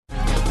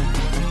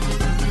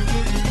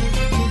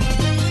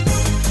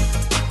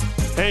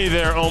Hey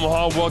there,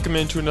 Omaha. Welcome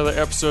into another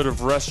episode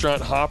of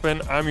Restaurant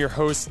Hoppin'. I'm your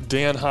host,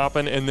 Dan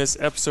Hoppin', and this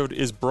episode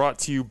is brought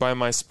to you by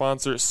my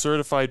sponsor,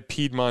 Certified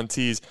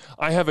Piedmontese.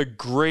 I have a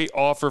great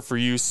offer for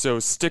you, so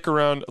stick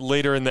around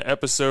later in the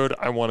episode.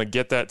 I want to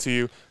get that to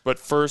you. But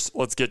first,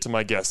 let's get to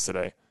my guest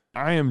today.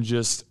 I am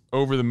just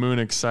over the moon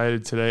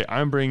excited today.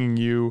 I'm bringing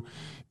you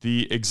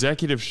the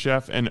executive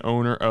chef and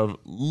owner of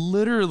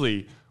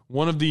literally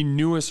one of the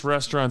newest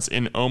restaurants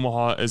in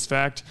Omaha. In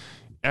fact,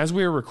 as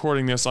we are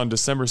recording this on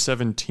December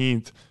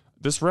 17th,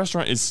 this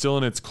restaurant is still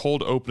in its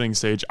cold opening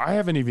stage. I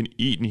haven't even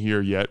eaten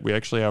here yet. We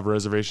actually have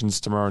reservations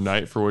tomorrow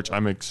night, for which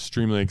I'm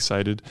extremely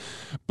excited.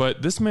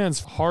 But this man's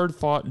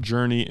hard-fought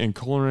journey and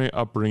culinary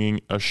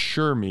upbringing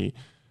assure me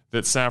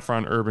that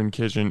Saffron Urban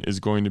Indian Kitchen is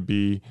going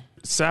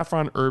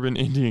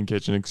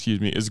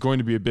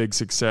to be a big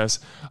success.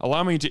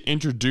 Allow me to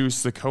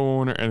introduce the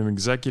co-owner and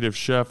executive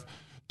chef,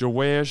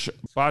 Dewayesh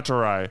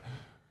Bhattarai.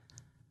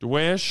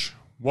 Dewayesh,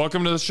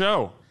 welcome to the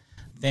show.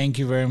 Thank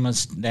you very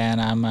much, Dan.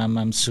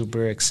 I'm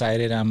super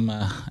excited.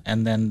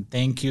 And then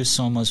thank you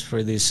so much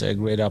for this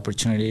great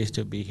opportunity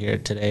to be here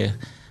today,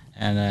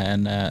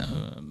 and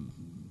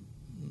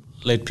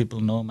let people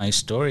know my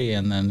story.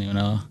 And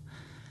then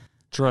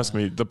trust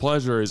me, the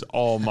pleasure is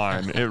all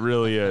mine. It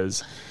really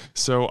is.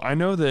 So I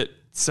know that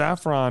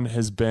saffron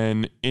has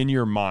been in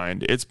your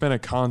mind. It's been a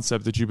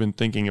concept that you've been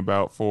thinking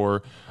about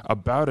for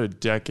about a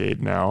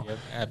decade now. Yep,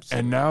 absolutely.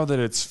 And now that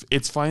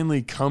it's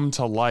finally come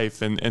to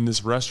life and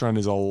this restaurant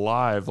is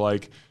alive,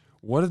 like,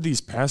 what have these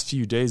past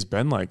few days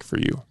been like for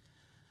you?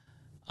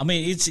 I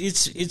mean,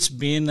 it's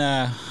been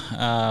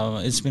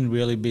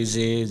really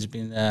busy. It's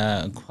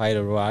been quite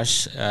a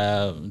rush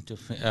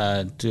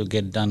to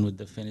get done with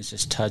the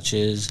finishes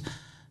touches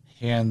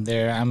here and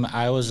there.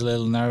 I was a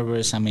little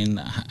nervous. I mean,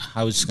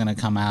 how it's gonna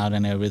come out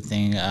and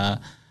everything.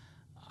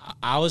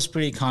 I was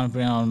pretty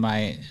confident on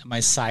my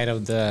side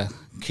of the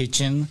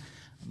kitchen,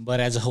 but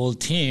as a whole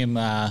team,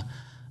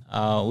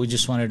 we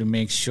just wanted to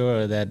make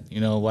sure that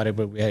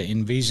whatever we had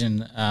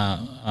envisioned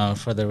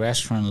for the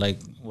restaurant,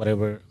 like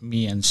whatever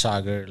me and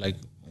Sagar, like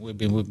we've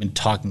been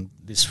talking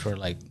this for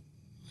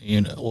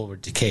over a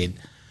decade.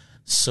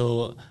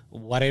 So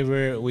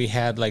whatever we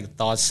had like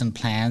thoughts and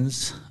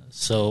plans,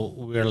 so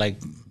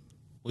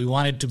we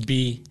wanted to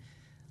be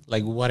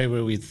like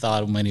whatever we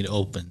thought when it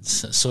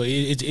opens. So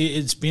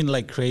it's been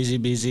like crazy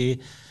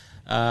busy,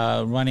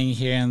 running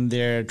here and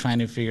there, trying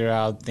to figure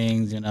out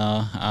things. We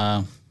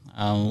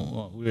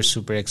were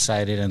super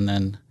excited, and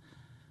then,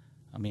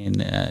 I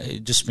mean,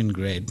 it's just been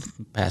great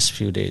the past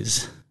few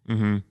days.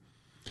 Mm-hmm.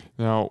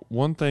 Now,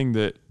 one thing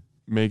that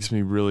makes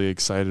me really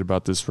excited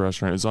about this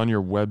restaurant is on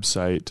your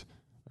website,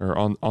 or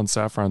on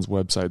Saffron's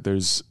website,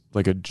 there's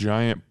like a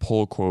giant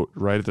pull quote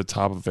right at the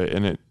top of it,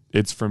 and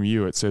it's from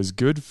you. It says,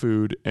 "Good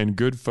food and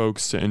good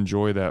folks to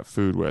enjoy that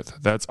food with.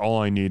 That's all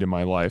I need in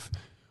my life."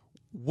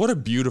 What a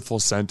beautiful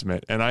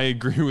sentiment, and I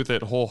agree with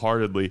it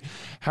wholeheartedly.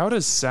 How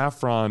does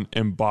Saffron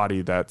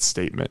embody that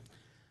statement?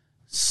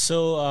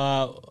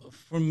 So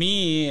for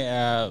me,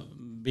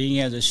 being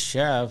as a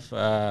chef,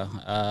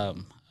 I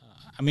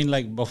mean,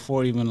 like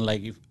before even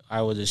like if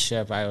I was a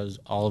chef, I was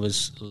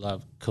always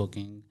loved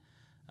cooking.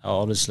 I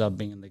always loved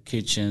being in the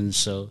kitchen.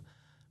 So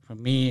for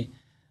me,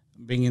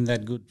 bringing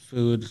that good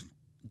food,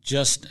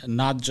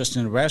 not just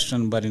in a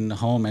restaurant, but in the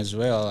home as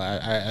well.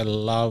 I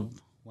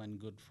love when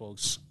good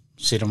folks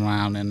sit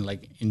around and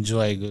like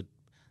enjoy good.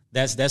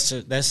 That's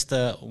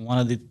the one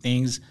of the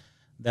things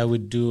that we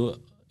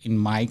do in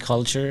my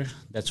culture.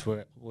 That's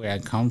where I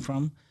come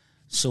from.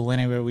 So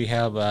whenever we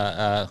have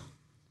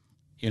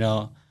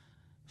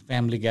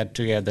family get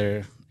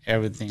together,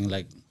 everything,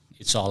 like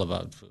it's all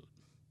about food.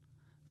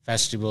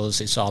 Festivals,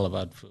 it's all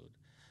about food.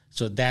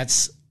 So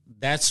that's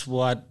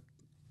what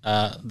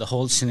the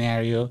whole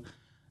scenario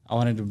I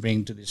wanted to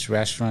bring to this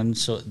restaurant.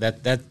 So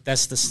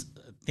that's the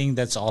thing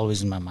that's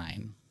always in my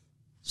mind.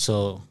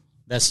 So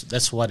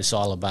that's what it's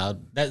all about.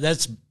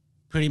 That's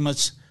pretty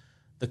much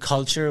the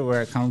culture where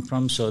I come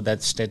from. So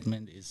that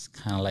statement is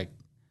kind of like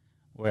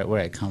where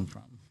I come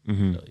from.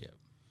 Mm-hmm. So,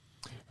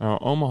 yeah.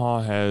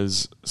 Omaha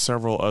has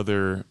several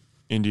other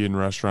Indian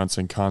restaurants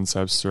and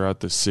concepts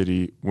throughout the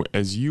city.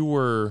 As you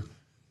were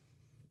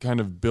kind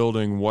of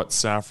building what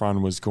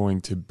Saffron was going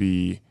to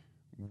be,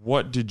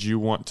 what did you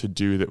want to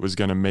do that was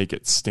going to make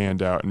it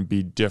stand out and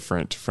be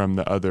different from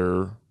the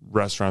other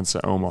restaurants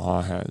that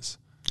Omaha has?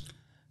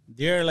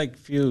 There are like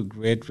few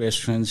great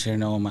restaurants here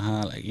in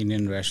Omaha, like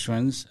Indian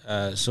restaurants.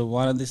 So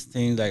one of these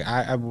things, like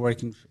I've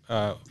worked in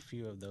a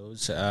few of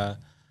those.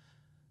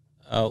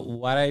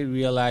 What I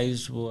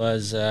realized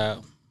was,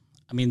 the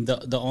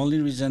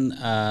only reason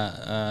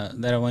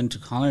that I went to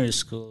culinary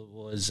school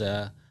was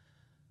I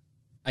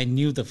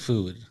knew the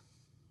food.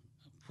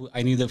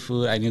 I knew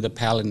the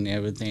palate and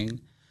everything.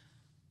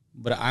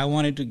 But I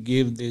wanted to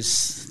give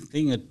this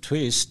thing a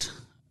twist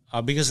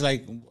because,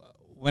 like,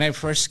 when I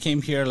first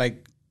came here,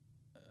 like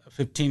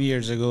 15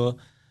 years ago,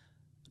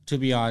 to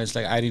be honest,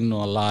 like I didn't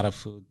know a lot of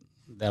food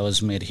that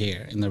was made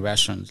here in the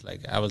restaurants.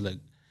 Like I was like,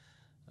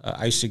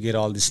 I used to get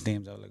all these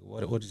names. I was like,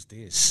 what is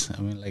this?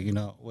 I mean, like,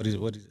 what is?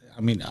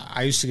 I mean,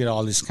 I used to get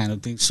all these kind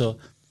of things. So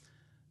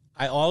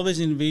I always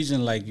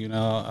envision like,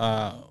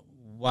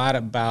 what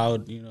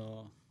about,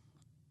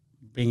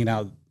 bringing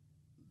out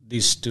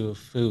these two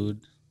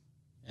food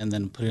and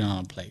then put it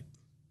on a plate.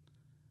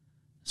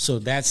 So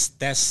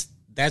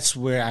that's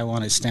where I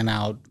want to stand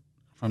out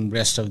from the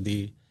rest of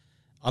the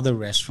other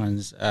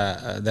restaurants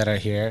that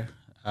are here.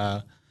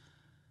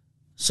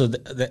 So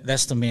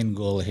that's the main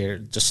goal here,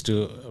 just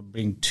to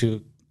bring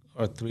 2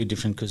 or 3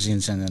 different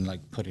cuisines and then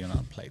like put it on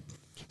a plate.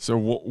 So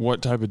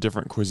what type of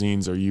different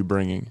cuisines are you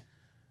bringing?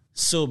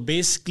 So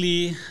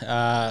basically,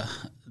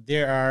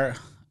 there are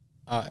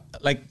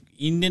like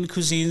Indian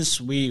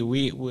cuisines. We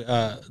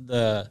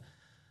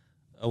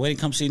when it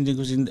comes to Indian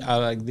cuisine,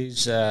 like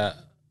these a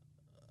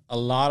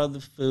lot of the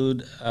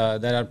food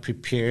that are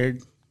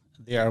prepared,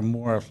 they are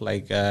more of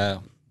like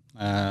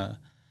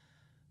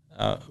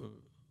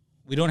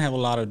we don't have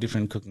a lot of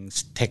different cooking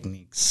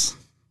techniques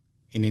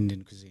in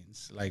Indian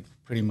cuisines. Like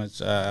pretty much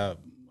a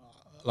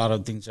lot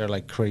of things are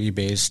like curry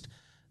based.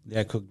 They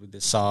are cooked with the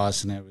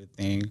sauce and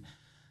everything.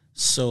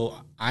 So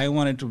I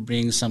wanted to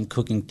bring some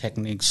cooking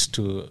techniques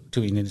to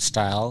Indian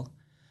style,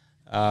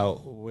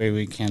 where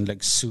we can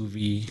like sous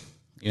vide,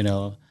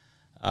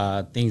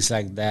 things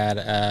like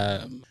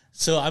that.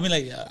 So I mean,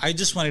 like I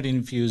just wanted to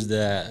infuse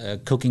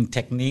the cooking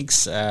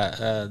techniques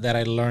that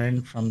I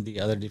learned from the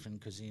other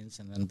different cuisines,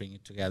 and then bring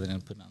it together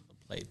and put it on the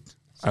plate.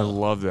 So, I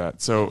love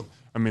that. So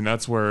I mean,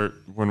 that's where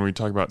when we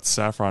talk about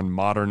Saffron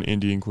modern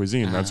Indian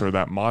cuisine, that's where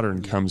that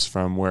modern comes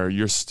from, where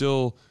you're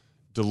still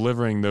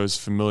delivering those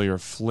familiar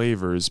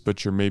flavors,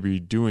 but you're maybe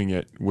doing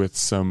it with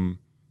some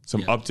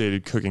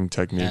updated cooking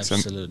techniques.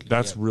 Absolutely. And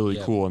that's really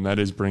cool, and that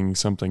is bringing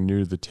something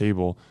new to the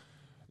table.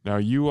 Now,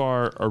 you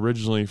are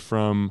originally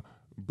from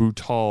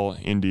Bhutan,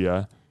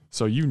 India,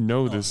 so you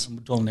know this.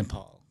 Bhutan,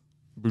 Nepal.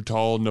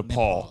 Bhutan,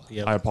 Nepal.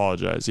 Yep. I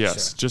apologize.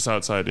 Yes, Sure. just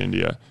outside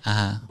India.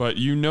 But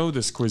you know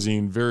this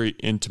cuisine very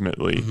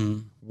intimately.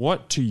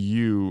 What to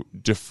you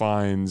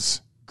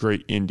defines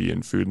great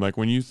Indian food? Like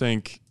when you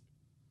think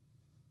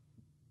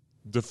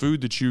the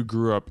food that you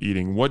grew up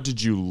eating, what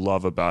did you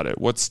love about it?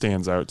 What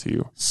stands out to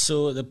you?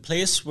 So the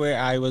place where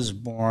I was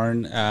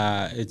born,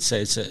 it's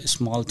a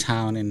small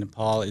town in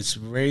Nepal. It's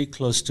very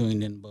close to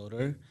Indian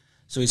border,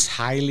 so it's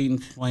highly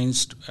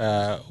influenced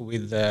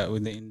with the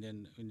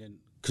Indian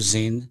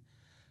cuisine.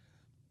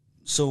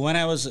 So when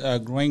I was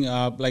growing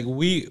up, like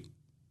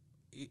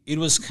it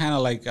was kind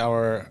of like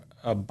our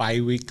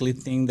bi-weekly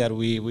thing that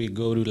we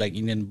go to like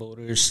Indian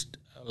borders,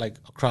 like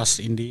across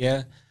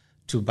India,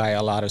 to buy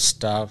a lot of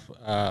stuff,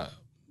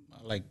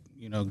 like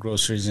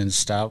groceries and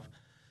stuff.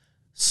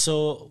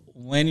 So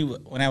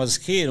when I was a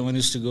kid, when we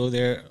used to go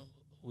there,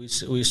 we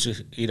used to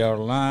eat our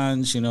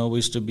lunch. We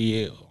used to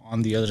be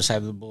on the other side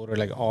of the border,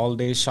 like all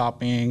day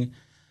shopping.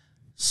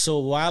 So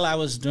while I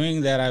was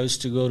doing that, I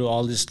used to go to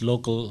all these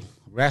local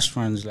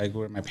restaurants, like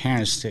where my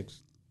parents took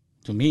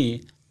to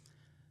me,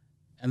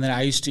 and then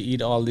I used to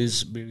eat all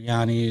these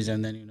biryanis,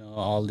 and then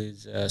all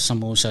these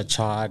samosa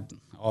chaat,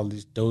 all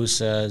these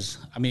dosas.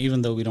 I mean,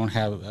 even though we don't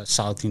have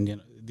South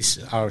Indian,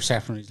 our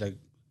saffron is like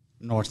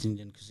North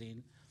Indian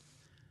cuisine.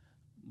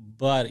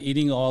 But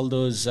eating all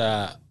those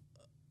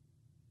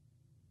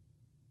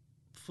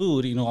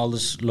food, all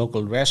those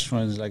local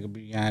restaurants like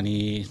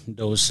biryani,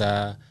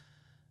 dosa,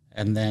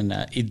 and then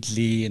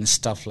idli and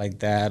stuff like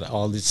that.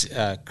 All this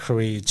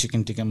curry,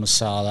 chicken tikka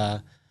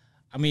masala.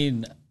 I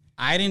mean,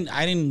 I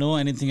didn't know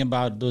anything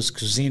about those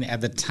cuisine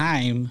at the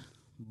time,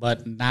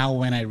 but now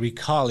when I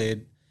recall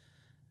it,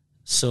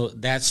 so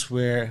that's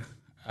where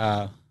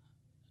I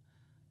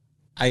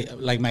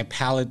like my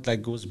palate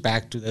like goes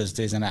back to those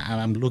days, and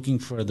I'm looking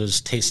for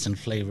those taste and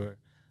flavor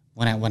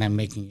when I'm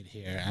making it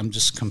here. I'm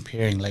just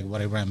comparing like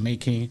whatever I'm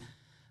making,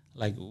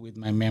 like with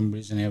my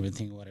memories and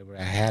everything, whatever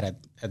I had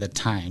at the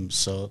time.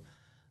 So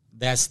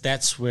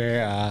that's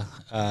where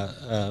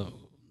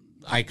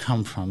I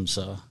come from.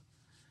 So,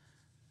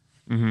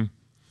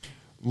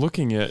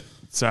 Looking at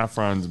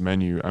Saffron's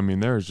menu, I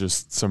mean, there's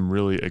just some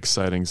really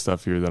exciting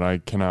stuff here that I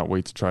cannot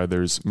wait to try.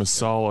 There's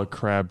masala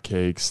crab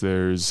cakes.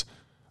 There's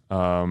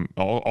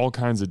all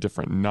kinds of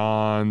different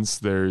naans.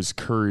 There's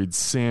curried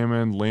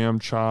salmon, lamb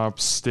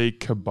chops,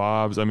 steak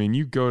kebabs. I mean,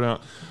 you go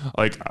down,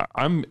 like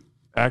I'm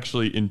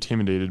actually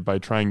intimidated by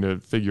trying to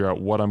figure out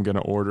what I'm going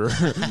to order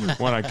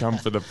when I come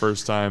for the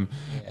first time.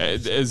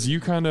 As you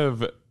kind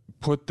of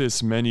put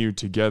this menu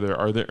together,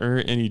 are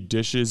there any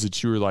dishes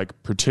that you were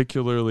like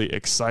particularly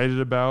excited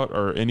about,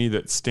 or any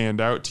that stand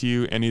out to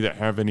you, any that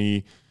have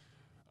any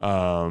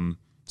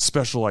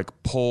special like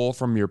pull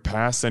from your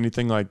past,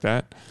 anything like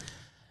that?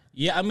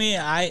 Yeah, I mean,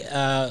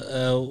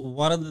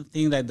 one of the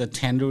things that the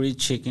tandoori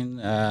chicken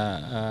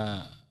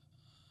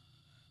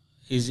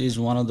is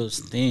one of those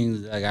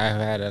things. Like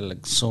I've had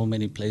like so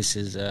many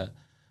places,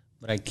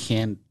 but I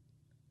can't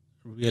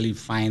really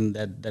find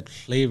that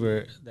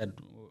flavor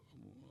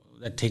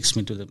that takes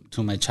me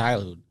to my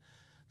childhood.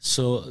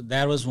 So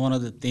that was one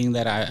of the things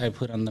that I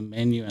put on the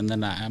menu, and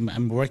then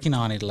I'm working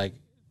on it. Like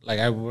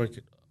I worked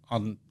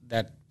on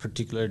that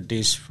particular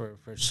dish for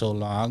so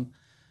long,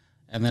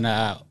 and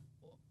then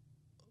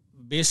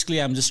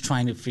basically I'm just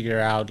trying to figure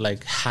out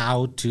like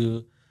how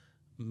to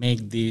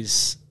make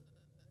these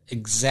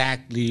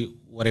exactly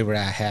whatever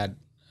I had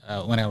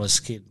when I was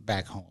a kid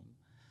back home.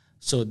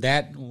 So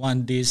that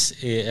one dish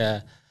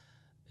is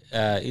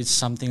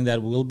something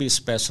that will be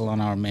special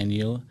on our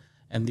menu.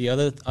 And the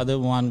other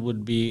one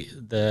would be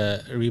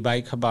the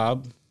ribeye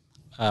kebab,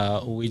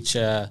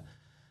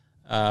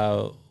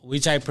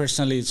 which I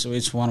personally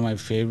it's one of my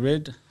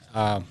favorite,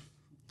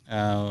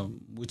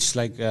 which is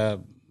like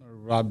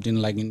rubbed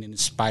in like in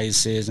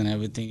spices and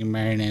everything,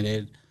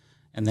 marinated,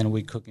 and then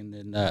we cook in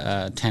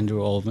the tender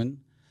oven.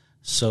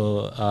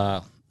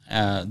 So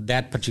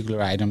that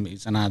particular item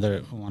is another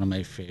one of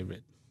my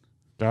favorite.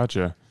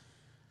 Gotcha.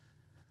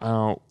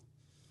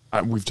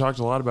 We've talked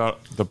a lot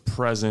about the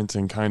present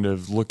and kind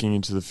of looking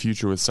into the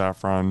future with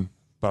Saffron,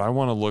 but I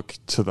want to look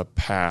to the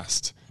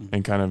past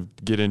and kind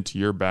of get into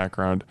your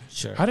background.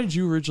 Sure. How did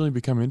you originally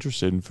become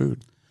interested in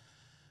food?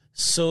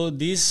 So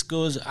this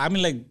goes, I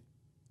mean, like,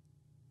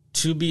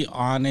 to be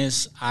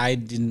honest, I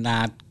did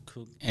not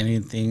cook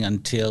anything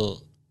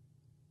until,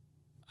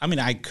 I mean,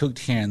 I cooked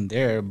here and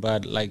there,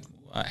 but like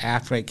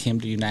after I came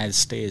to the United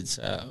States,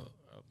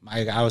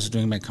 I was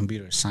doing my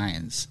computer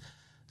science.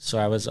 So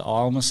I was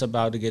almost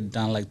about to get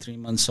done, like 3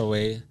 months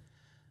away.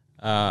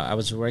 I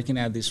was working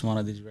at one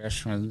of these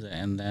restaurants,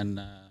 and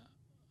then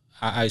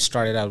I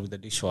started out with a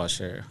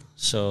dishwasher.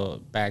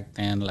 So back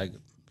then, like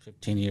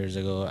 15 years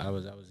ago, I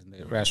was in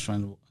the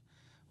restaurant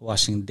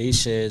washing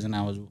dishes, and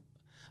I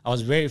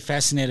was very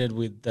fascinated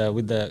with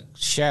the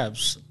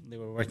chefs. They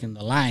were working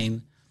the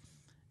line,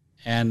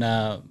 and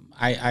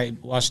I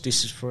washed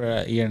dishes for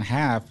a year and a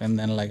half, and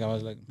then like I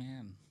was like,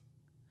 man,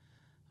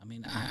 I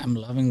mean, I'm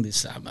loving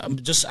this. I'm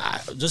just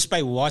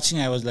by watching,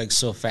 I was like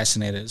so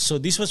fascinated. So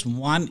this was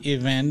one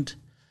event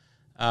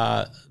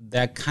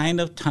that kind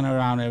of turned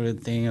around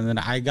everything, and then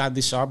I got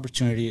this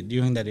opportunity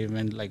during that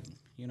event. Like,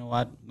 you know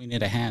what? We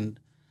need a hand.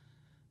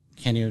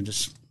 Can you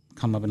just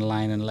come up in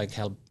line and like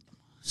help?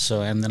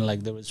 So and then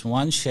like there was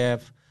one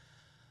chef.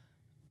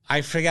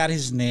 I forgot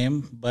his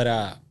name,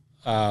 but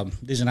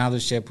there's another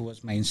chef who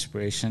was my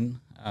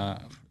inspiration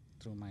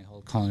through my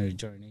whole culinary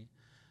journey.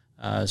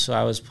 So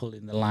I was pulled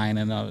in the line,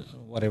 and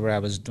whatever I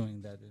was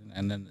doing that,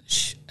 and then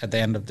at the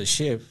end of the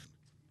shift,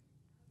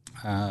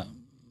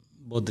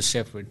 both the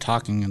chefs were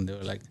talking, and they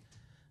were like,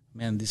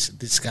 "Man,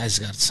 this guy's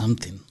got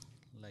something,"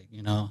 like,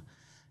 you know.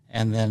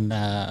 And then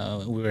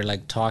we were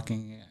like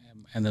talking,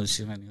 and the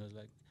chef, and he was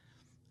like,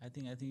 "I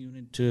think you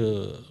need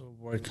to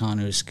work on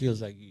your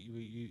skills. Like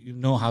you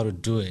know how to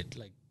do it.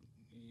 Like,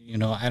 you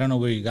know, I don't know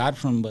where you got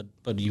from,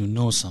 but you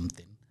know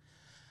something."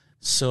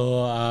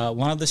 So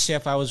one of the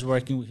chef I was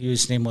working with,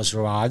 his name was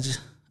Raj.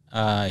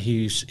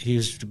 He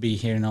used to be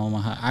here in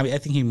Omaha. I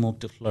think he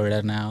moved to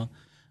Florida now,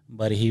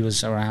 but he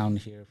was around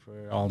here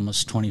for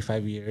almost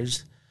 25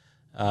 years.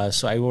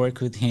 So I worked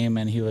with him,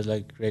 and he was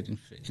like great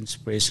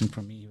inspiration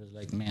for me. He was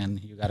like, "Man,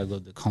 you got to go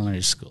to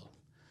culinary school.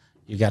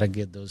 You got to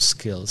get those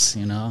skills,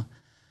 you know."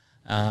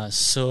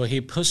 So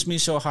he pushed me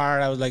so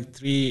hard. I was like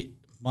 3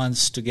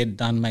 months to get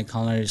done my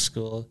culinary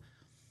school.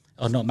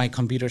 Oh no, my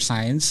computer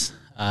science,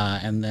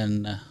 and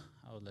then.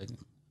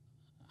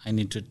 I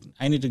need to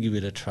give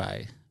it a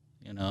try,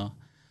 you know.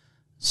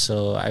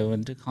 So I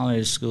went to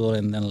culinary school,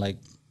 and then like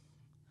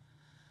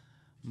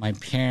my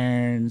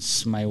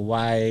parents, my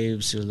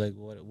wives, she was like,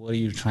 "What are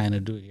you trying to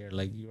do here?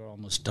 Like you're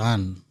almost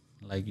done.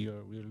 Like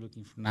we're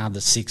looking for now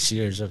the 6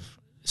 years of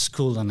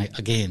school and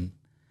again."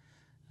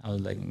 I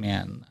was like,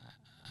 "Man,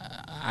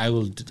 I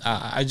will.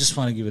 I just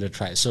want to give it a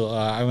try." So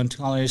I went to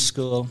culinary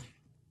school.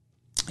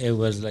 It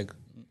was like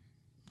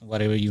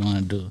whatever you want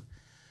to do.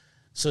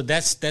 So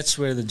that's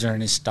where the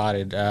journey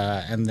started,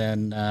 and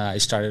then I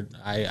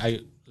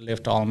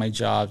left all my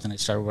jobs and I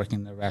started working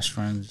in the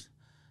restaurants.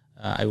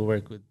 I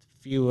worked with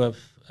a few of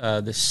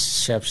the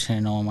chefs here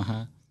in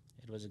Omaha.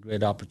 It was a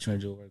great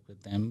opportunity to work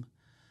with them.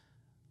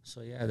 So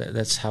yeah,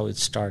 that's how it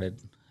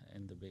started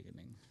in the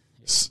beginning.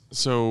 Yeah.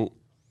 So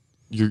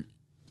you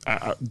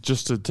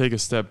just to take a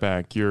step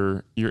back,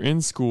 you're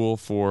in school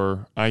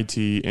for IT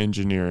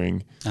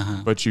engineering,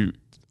 but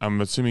I'm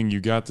assuming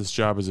you got this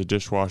job as a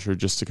dishwasher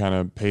just to kind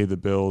of pay the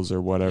bills or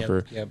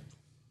whatever. Yep.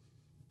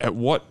 At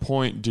what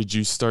point did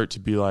you start to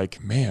be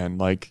like, man,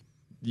 like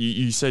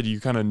you said you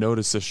kind of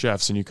noticed the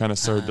chefs and you kind of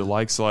started to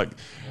like, so like,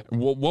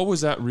 what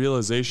was that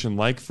realization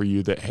like for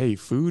you that, hey,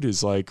 food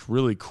is like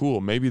really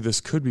cool. Maybe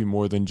this could be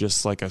more than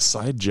just like a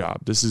side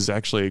job. This is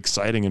actually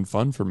exciting and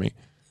fun for me.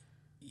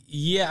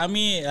 Yeah, I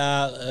mean,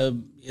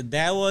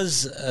 that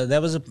was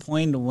a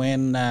point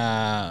when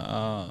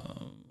I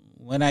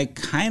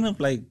kind of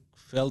like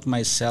felt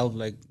myself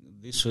like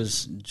this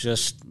was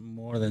just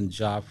more than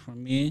job for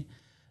me,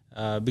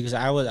 because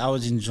I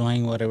was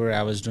enjoying whatever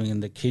I was doing in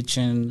the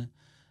kitchen.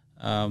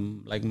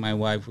 Like my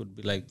wife would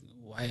be like,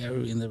 "Why are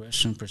you in the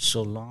restaurant for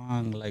so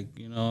long?" Like,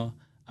 you know,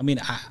 I mean,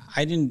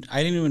 I didn't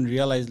even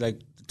realize like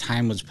the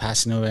time was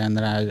passing away, and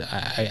then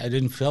I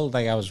didn't feel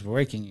like I was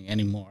working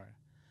anymore.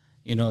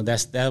 You know,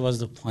 that was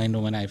the point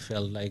when I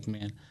felt like,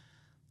 man,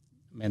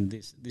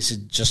 this is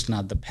just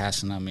not the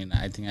passion. I mean,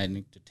 I think I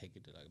need to take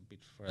it a bit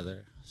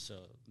further. So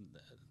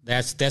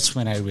that's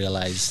when I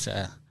realized.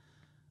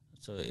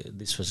 So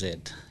this was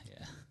it.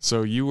 Yeah.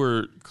 So you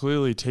were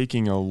clearly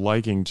taking a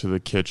liking to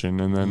the kitchen,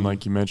 and then,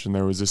 like you mentioned,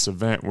 there was this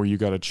event where you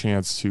got a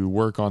chance to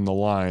work on the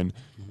line,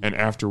 and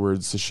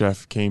afterwards the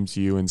chef came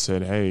to you and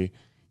said, "Hey,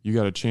 you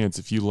got a chance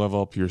if you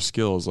level up your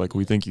skills. Like,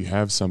 we think you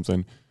have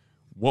something."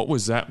 What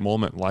was that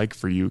moment like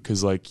for you?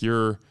 Because, like,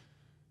 you're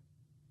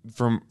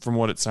from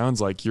what it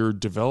sounds like, you're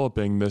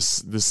developing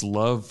this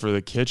love for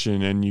the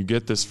kitchen, and you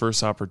get this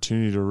first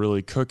opportunity to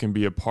really cook and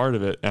be a part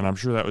of it, and I'm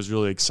sure that was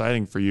really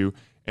exciting for you.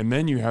 And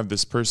then you have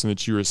this person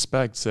that you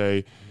respect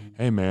say,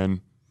 "Hey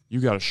man, you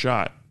got a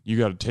shot. You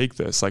got to take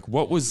this." Like,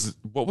 what was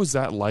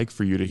that like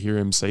for you to hear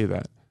him say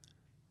that?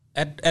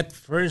 At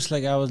first,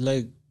 like, I was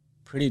like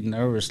pretty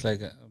nervous.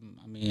 Like,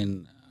 I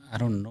mean, I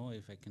don't know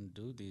if I can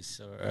do this,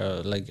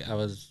 or like I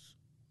was,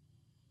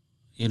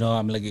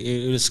 I'm like,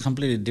 it was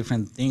completely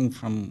different thing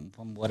from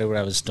whatever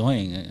I was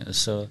doing.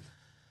 So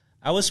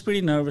I was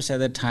pretty nervous at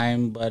that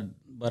time, but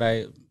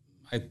I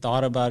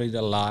thought about it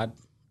a lot,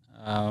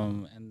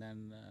 and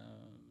then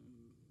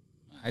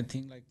I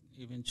think, like,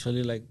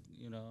 eventually, like,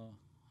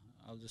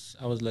 I'll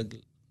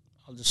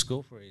just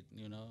go for it,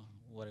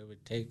 whatever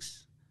it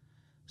takes.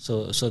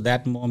 So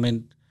that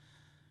moment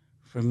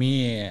for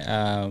me,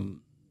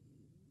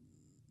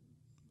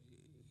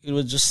 it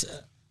was just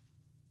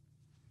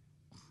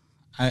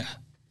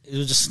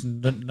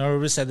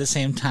nervous at the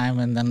same time,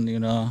 and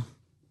then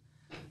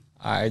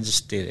I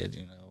just did it,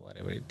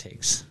 whatever it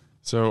takes.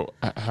 So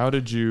how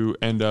did you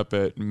end up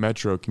at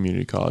Metro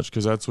Community College?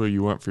 Because that's where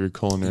you went for your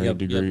culinary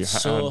degree. Yep.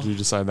 How did you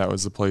decide that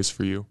was the place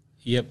for you?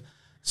 Yep.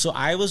 So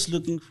I was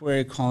looking for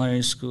a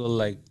culinary school,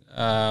 like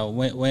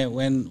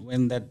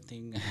when that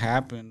thing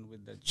happened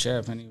with the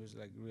chef, and he was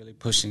like really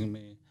pushing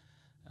me,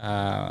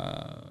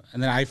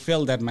 and then I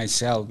felt that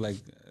myself, like,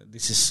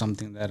 this is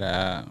something that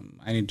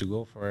I need to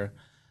go for.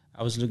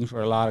 I was looking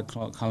for a lot of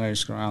culinary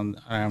schools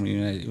around the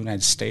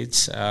United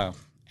States,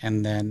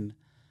 and then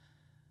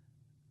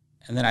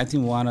I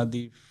think one of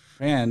the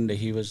friend,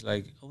 he was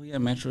like, "Oh yeah,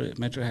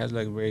 Metro has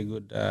like very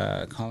good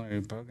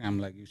culinary program.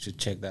 Like, you should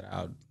check that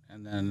out."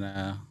 And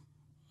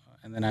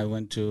then I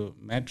went to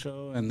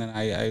Metro, and then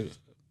I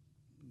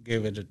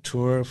gave it a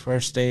tour.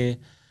 First day,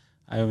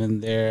 I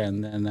went there,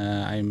 and then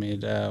I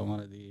made one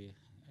of the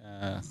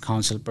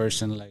council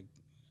person. Like,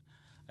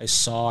 I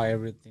saw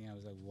everything. I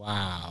was like,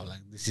 wow,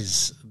 like this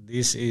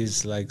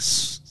is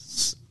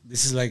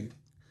like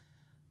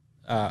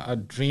a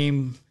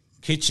dream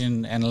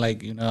kitchen, and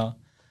like,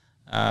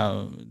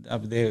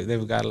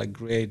 they've got like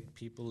great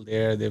people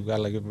there. They've got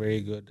like a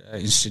very good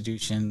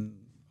institution,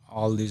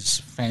 all these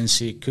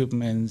fancy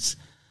equipments.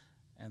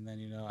 And then,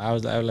 I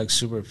was like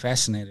super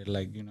fascinated,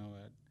 like,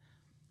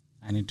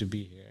 I need to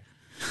be here.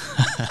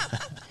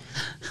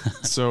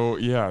 So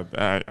yeah,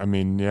 that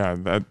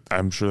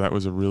I'm sure that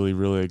was a really,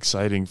 really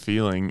exciting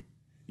feeling.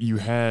 You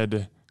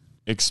had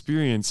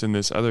experience in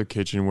this other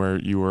kitchen where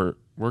you were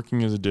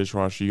working as a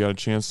dishwasher. You got a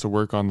chance to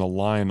work on the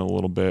line a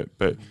little bit,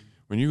 but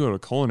when you go to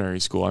culinary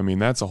school, I mean,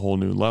 that's a whole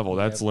new level.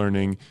 That's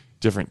learning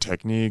different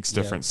techniques,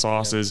 different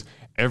sauces,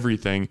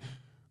 everything.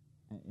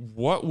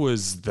 What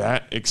was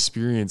that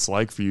experience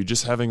like for you?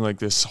 Just having like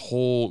this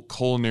whole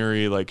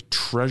culinary like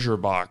treasure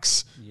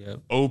box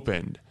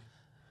opened.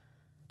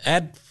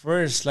 At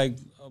first, like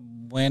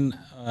when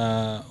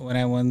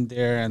I went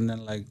there, and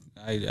then like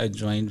I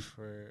joined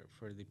for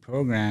the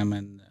program,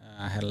 and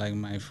I had like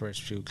my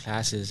first few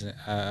classes.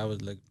 I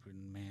was like,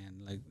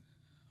 man, like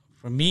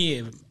for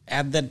me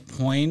at that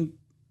point,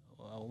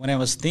 when I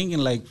was thinking,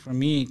 like, for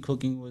me,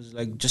 cooking was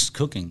like just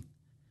cooking.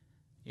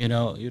 You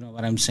know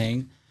what I'm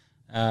saying?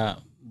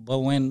 But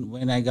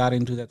when I got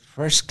into that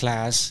first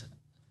class,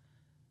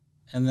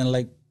 and then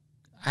like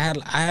I had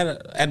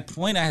at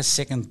point I had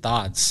second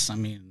thoughts. I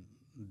mean,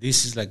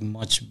 this is like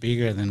much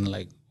bigger than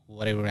like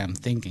whatever I'm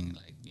thinking.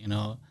 Like,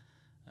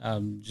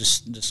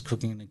 just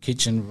cooking in the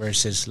kitchen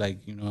versus like,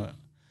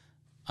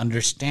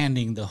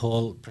 understanding the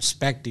whole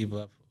perspective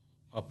of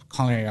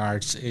culinary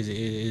arts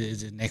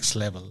is the next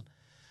level.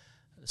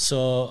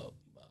 So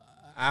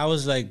I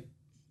was like,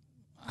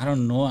 I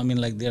don't know. I mean,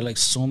 like, there are like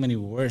so many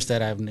words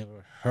that I've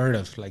never heard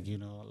of, like,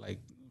 like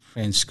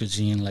French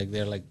cuisine, like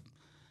they're like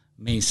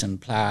mise en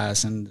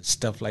place and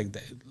stuff like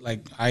that.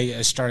 Like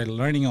I started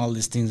learning all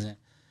these things. And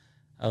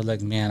I was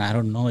like, man, I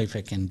don't know if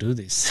I can do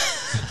this.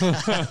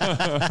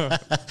 I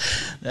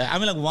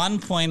mean, like one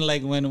point,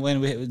 like when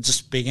we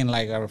just began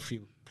like our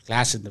few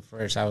classes, the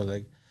first, I was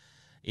like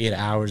 8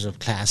 hours of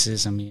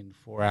classes. I mean,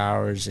 4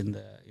 hours in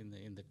the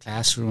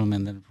classroom,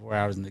 and then 4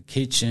 hours in the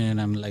kitchen.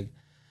 I'm like,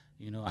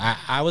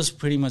 I was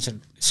pretty much at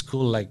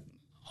school like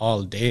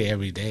all day,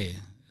 every day.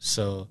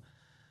 So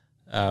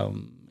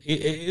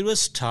it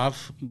was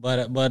tough,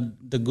 but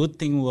the good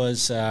thing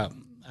was, I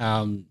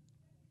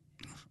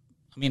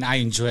mean, I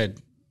enjoyed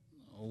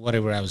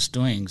whatever I was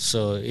doing.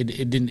 So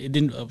it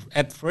didn't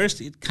at first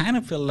it kind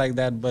of felt like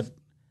that, but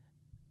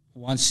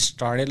once it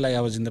started, like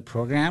I was in the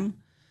program,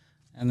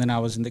 and then I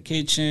was in the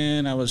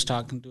kitchen. I was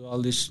talking to all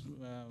these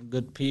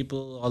good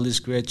people, all these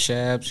great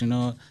chefs.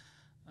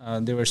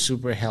 They were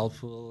super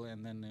helpful,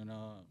 and then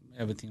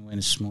everything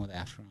went smooth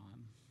after on.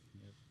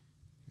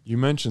 You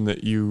mentioned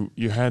that you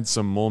had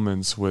some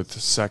moments with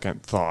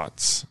second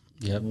thoughts.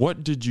 Yep.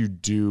 What did you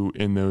do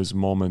in those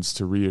moments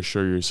to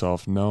reassure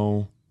yourself,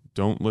 no,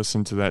 don't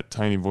listen to that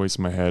tiny voice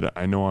in my head.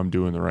 I know I'm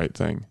doing the right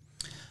thing.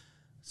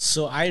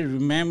 So I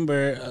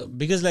remember,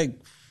 because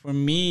like for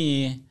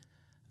me,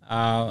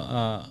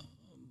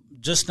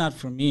 just not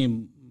for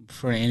me,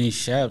 for any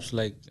chefs,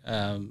 like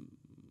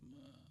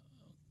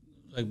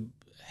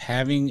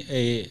having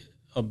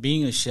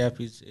being a chef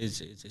is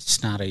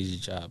it's not an easy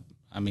job.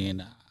 I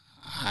mean,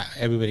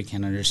 everybody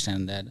can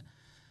understand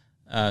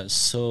that.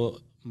 So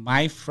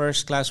my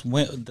first class,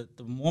 the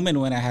moment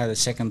when I had a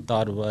second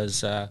thought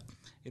was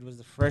it was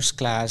the first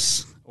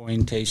class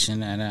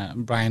orientation,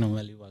 and Brian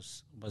O'Malley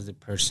was the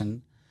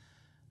person.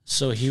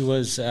 So he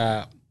was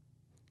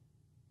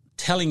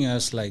telling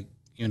us, like,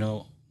 you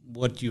know,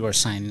 what you are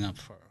signing up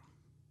for.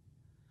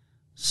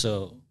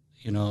 So,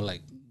 you know,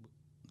 like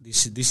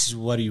this is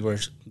what you are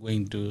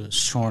going to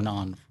shorn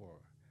on for.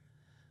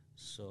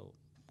 So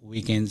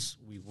weekends,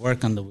 we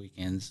work on the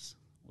weekends,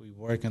 we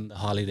work on the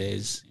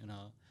holidays, you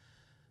know.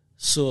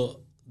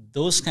 So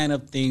those kind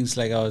of things,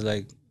 like I was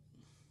like,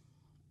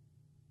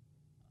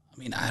 I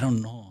mean, I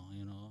don't know,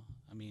 you know.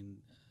 I mean,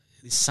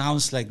 it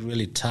sounds like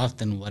really tough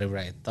than whatever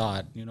I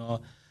thought, you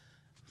know.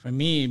 For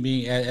me,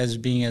 being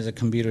as a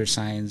computer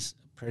science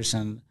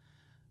person,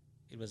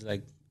 it was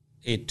like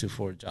 8 to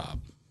 4 job.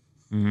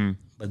 Mm-hmm.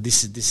 But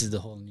this is the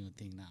whole new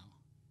thing now.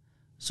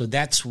 So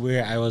that's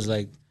where I was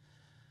like,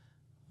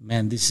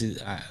 man, this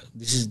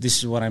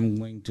is what I'm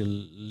going to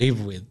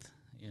live with,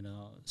 you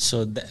know.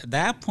 So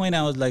that point,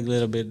 I was like a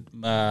little bit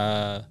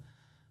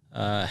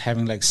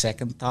having like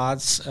second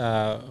thoughts.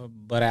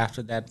 But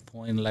after that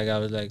point, like I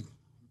was like,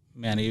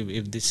 man,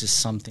 if this is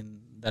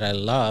something that I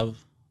love,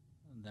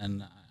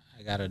 then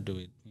I gotta do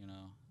it, you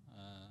know.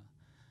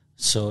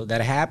 So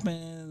that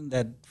happened,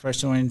 that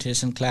first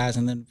orientation class,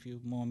 and then a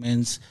few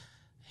moments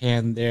here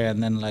and there,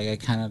 and then like I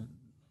kind of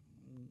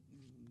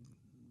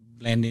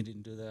blended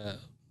into the,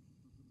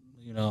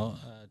 you know,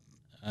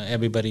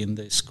 everybody in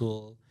the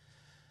school,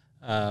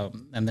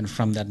 and then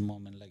from that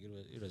moment, like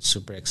it was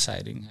super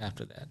exciting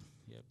after that.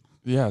 Yep.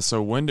 Yeah.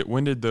 So when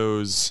did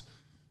those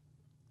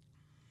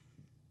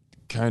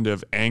kind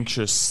of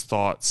anxious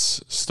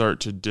thoughts start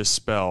to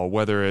dispel?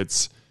 Whether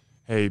it's,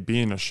 hey,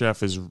 being a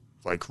chef is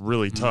like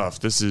really tough.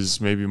 This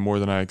is maybe more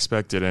than I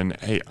expected, and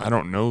hey, I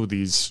don't know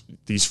these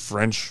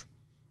French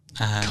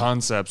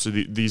concepts or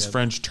these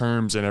French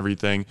terms and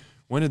everything.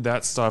 When did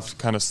that stuff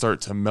kind of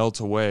start to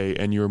melt away,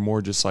 and you were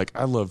more just like,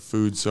 I love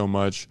food so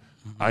much,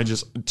 I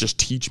just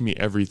teach me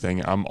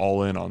everything. I'm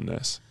all in on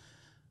this.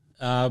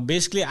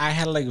 Basically, I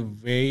had like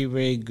very,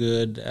 very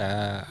good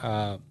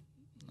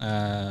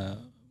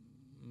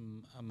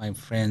my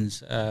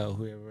friends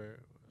who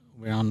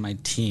were on my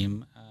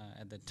team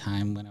at the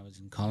time when I was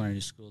in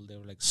culinary school. They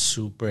were like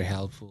super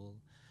helpful.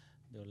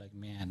 They were like,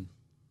 man,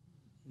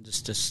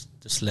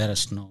 just let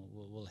us know.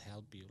 We'll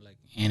help you, like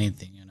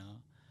anything, you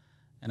know.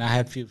 And I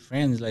had a few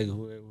friends like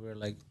who were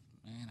like,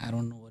 man, I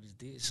don't know what is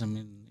this. I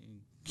mean,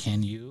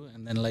 can you?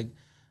 And then like,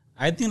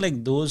 I think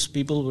like those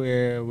people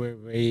were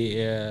very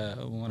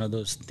one of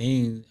those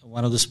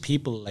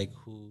people like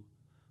who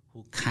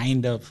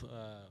kind of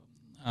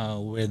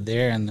were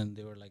there, and then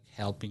they were like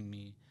helping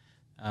me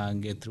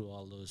get through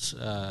all those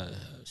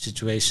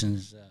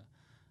situations,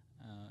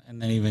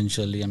 and then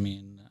eventually, I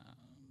mean,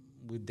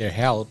 with their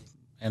help,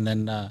 and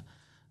then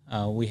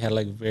we had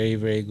like very,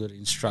 very good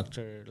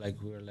instructor.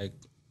 Like we were like,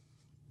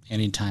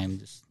 anytime,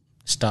 just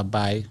stop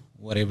by,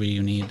 whatever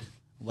you need,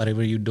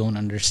 whatever you don't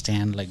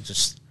understand, like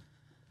just.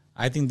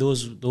 I think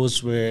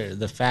those were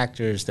the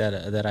factors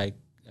that I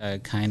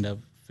kind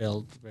of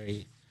felt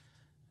very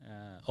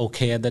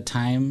okay at the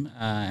time,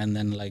 and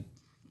then like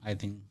I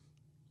think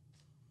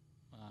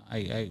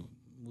I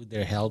with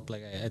their help,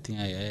 like I think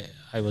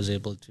I was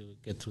able to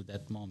get through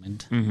that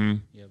moment. Mm-hmm.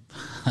 Yep.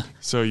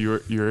 So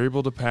you're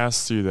able to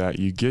pass through that.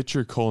 You get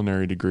your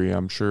culinary degree.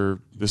 I'm sure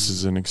this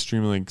is an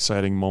extremely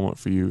exciting moment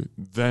for you.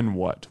 Then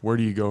what? Where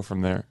do you go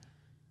from there?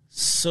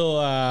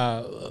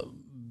 So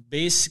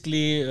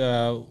basically,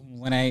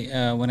 when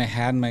I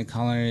had my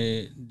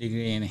culinary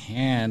degree in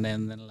hand,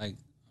 and then like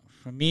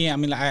for me, I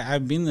mean,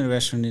 I've been in the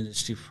restaurant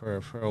industry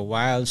for a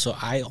while, so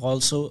I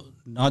also,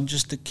 not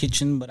just the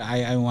kitchen, but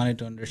I wanted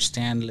to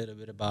understand a little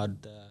bit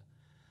about the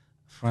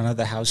front of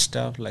the house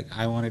stuff. Like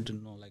I wanted to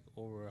know like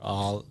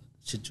overall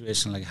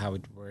situation, like how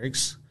it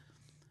works.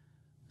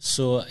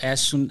 So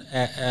as soon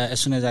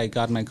as I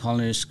got my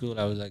culinary school,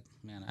 I was like,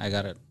 man, I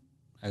gotta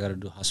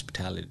do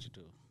hospitality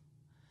too.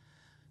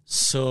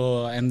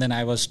 So, and then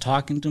I was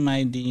talking to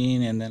my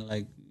dean, and then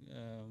like,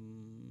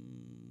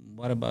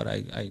 what about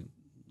I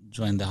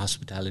join the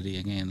hospitality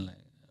again? Like,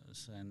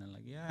 so, and then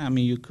like, yeah, I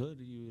mean,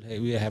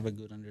 we have a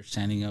good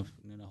understanding of,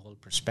 you know, whole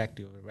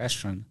perspective of a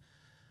restaurant.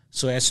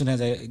 So as soon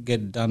as I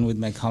get done with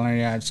my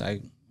culinary arts,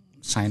 I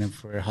sign up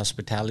for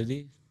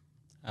hospitality,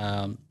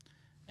 and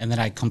then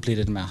I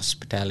completed my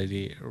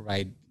hospitality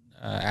right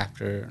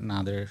after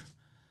another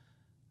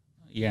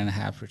year and a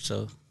half or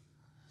so.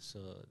 So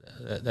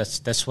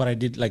that's what I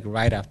did, like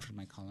right after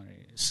my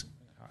culinary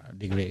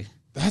degree.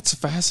 That's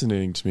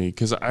fascinating to me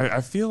because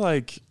I feel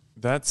like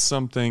that's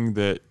something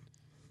that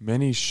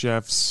many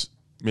chefs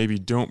maybe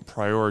don't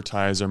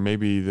prioritize, or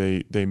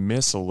maybe they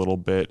miss a little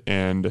bit,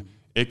 and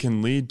it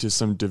can lead to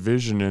some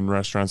division in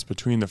restaurants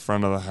between the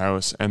front of the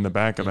house and the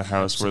back of the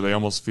house, where they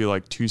almost feel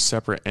like two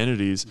separate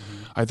entities.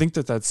 I think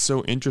that that's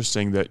so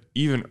interesting that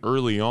even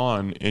early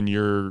on in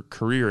your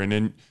career,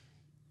 and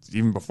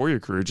even before your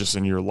career, just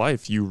in your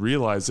life, you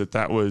realize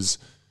that was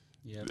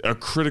a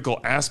critical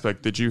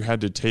aspect that you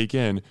had to take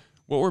in.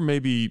 What were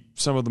maybe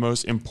some of the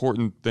most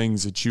important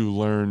things that you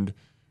learned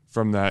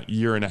from that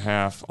year and a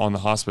half on the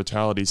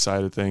hospitality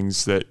side of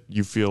things that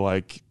you feel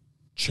like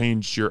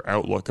changed your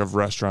outlook of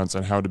restaurants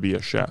and how to be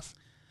a chef?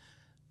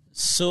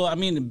 So, I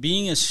mean,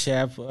 being a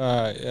chef,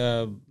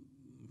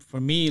 for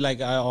me,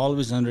 like, I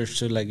always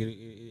understood, like,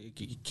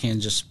 it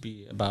can't just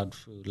be about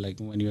food. Like,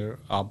 when you're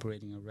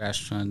operating a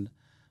restaurant,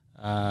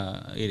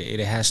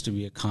 it has to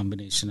be a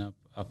combination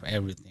of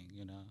everything,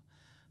 you know.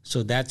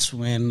 So that's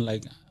when,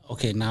 like,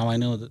 okay, now I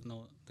know the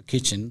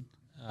kitchen,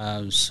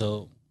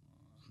 so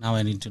now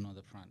I need to know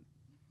the front.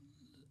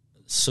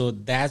 So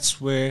that's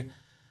where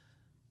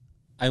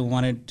I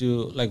wanted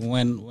to, like,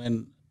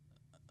 when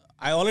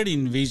I already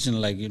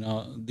envisioned, like, you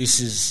know, this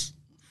is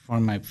for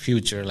my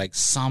future, like,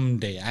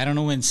 someday. I don't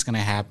know when it's going to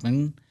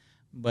happen,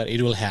 but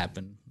it will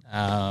happen.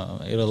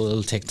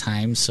 It'll take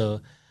time.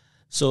 So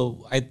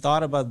I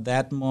thought about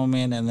that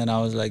moment, and then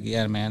I was like,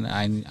 yeah, man,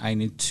 I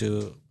need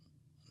to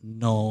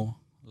know,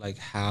 like,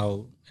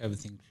 how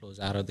everything flows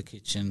out of the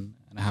kitchen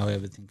and how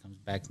everything comes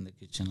back in the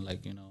kitchen,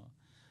 like, you know,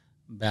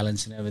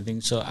 balance and everything.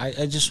 So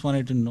I just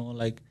wanted to know,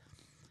 like,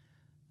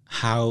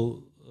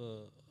 how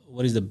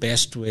what is the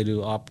best way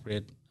to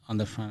operate on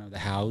the front of the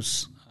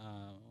house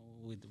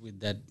with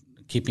that,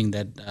 keeping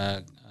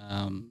that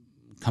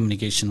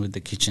communication with the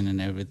kitchen and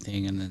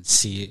everything, and then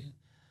see.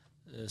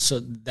 So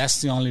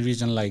that's the only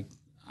reason, like,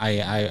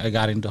 I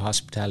got into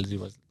hospitality,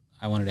 was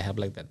I wanted to have,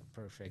 like, that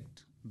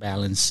perfect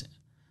balance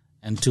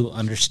and to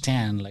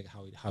understand, like,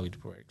 how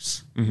it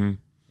works. Mm-hmm.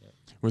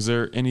 Was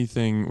there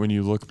anything when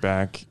you look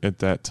back at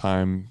that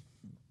time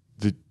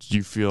that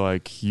you feel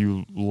like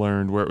you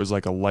learned where it was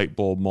like a light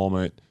bulb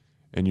moment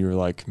and you were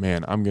like,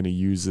 man, I'm going to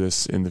use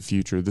this in the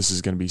future. This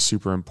is going to be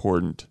super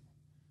important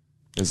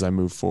as I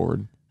move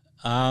forward?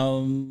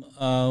 One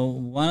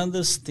of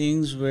those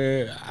things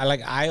where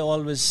I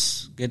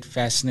always get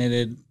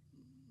fascinated.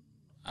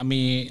 I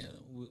mean,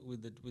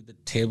 with the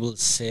table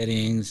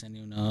settings, and,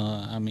 you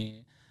know, I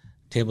mean,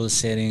 table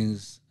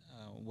settings,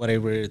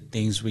 whatever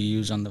things we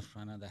use on the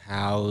front of the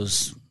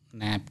house,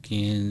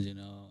 napkins, you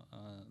know,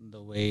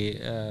 the way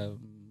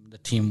the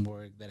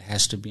teamwork that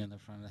has to be on the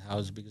front of the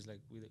house, because, like,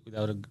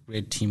 without a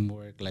great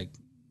teamwork, like,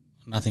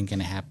 nothing can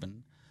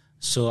happen.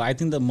 So I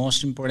think the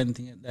most important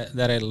thing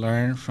that I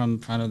learned from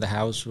front of the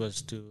house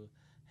was to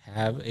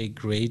have a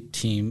great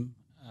team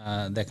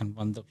that can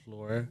run the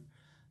floor,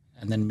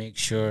 and then make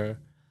sure.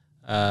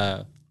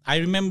 I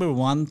remember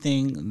one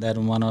thing that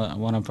one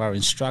of our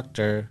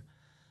instructor,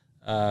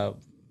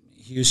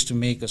 he used to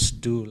make us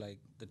do, like,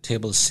 the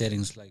table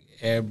settings, like,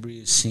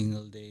 every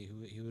single day.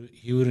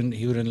 He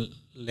wouldn't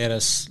let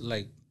us,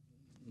 like,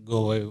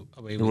 go away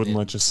with it. He wouldn't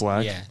let you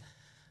slack? Yeah.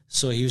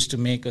 So he used to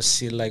make us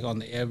sit, like,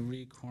 on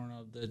every corner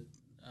of the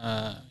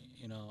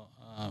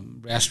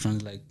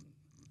restaurant, like,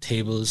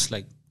 tables,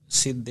 like,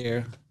 sit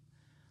there,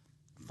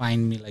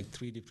 find me, like,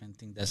 3 different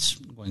things that's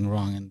going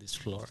wrong in this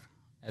floor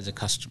as a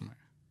customer.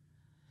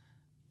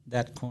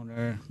 That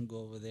corner, go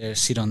over there,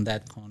 sit on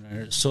that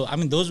corner. So, I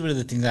mean, those were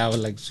the things I was,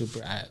 like,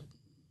 super.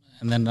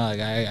 And then, like,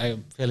 I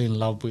fell in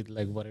love with,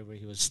 like, whatever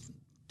he was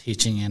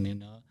teaching, and, you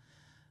know,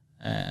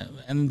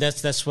 and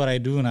that's what I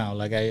do now.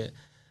 Like, I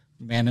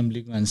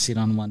randomly go and sit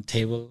on one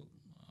table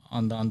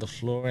on the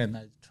floor, and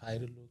I try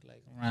to look,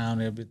 like,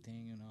 around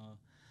everything, you know,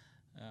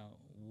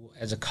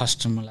 as a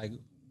customer, like,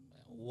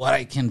 what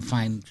I can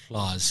find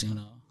flaws, you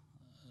know.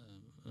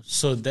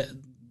 So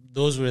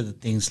those were the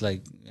things,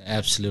 like,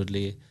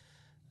 absolutely.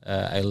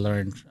 I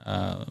learned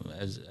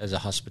as a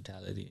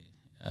hospitality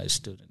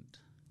student.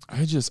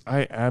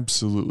 I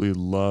absolutely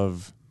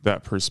love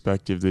that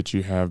perspective that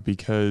you have,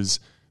 because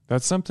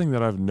that's something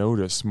that I've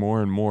noticed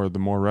more and more the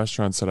more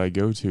restaurants that I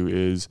go to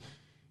is,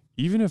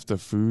 even if the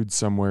food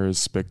somewhere is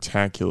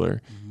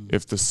spectacular,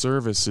 if the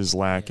service is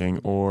lacking,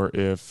 or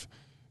if,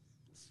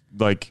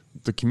 like,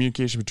 the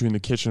communication between the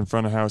kitchen and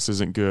front of house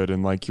isn't good,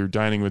 and, like, you're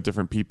dining with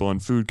different people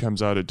and food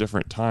comes out at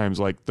different times,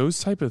 like, those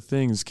type of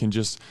things can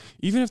just,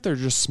 even if they're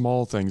just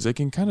small things, they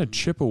can kind of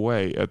chip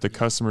away at the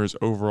customer's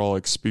overall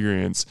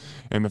experience.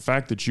 And the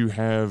fact that you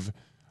have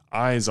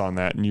eyes on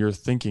that and you're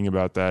thinking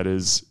about that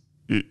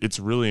it's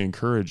really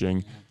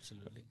encouraging.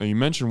 Absolutely. Now, you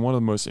mentioned one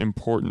of the most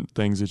important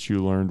things that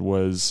you learned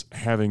was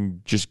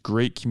having just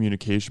great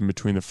communication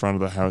between the front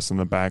of the house and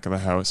the back of the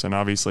house. And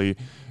obviously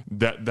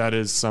that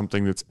is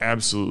something that's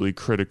absolutely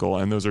critical.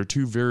 And those are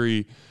two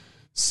very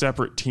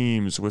separate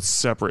teams with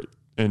separate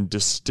and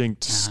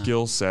distinct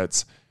skill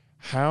sets.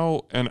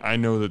 How, and I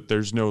know that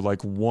there's no,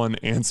 like, one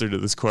answer to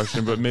this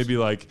question, but maybe,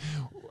 like,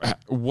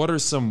 what are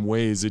some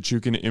ways that you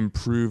can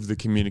improve the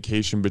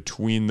communication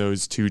between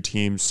those two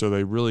teams so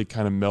they really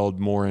kind of meld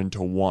more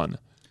into one?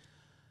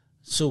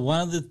 So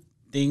one of the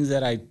things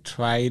that I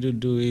try to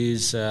do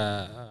is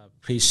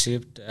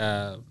pre-shift,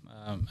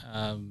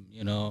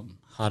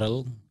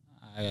 huddle.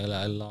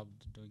 I love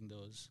doing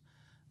those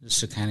just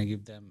to kind of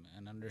give them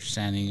an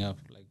understanding of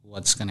like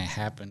what's going to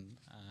happen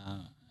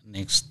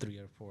next 3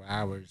 or 4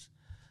 hours.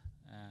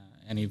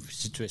 And if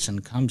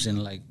situation comes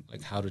in, like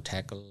how to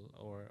tackle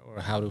or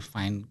how to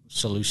find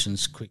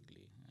solutions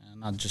quickly,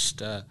 not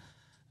just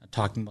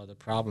talking about the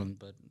problem,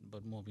 but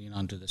moving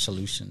on to the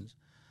solutions.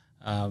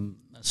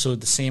 So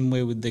the same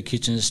way with the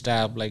kitchen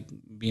staff, like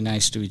be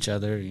nice to each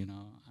other.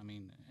 I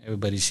mean,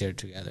 everybody's here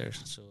together,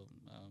 so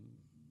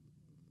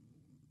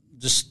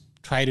just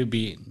try to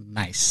be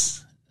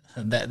nice.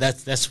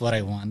 That's what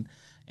I want,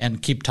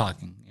 and keep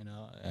talking.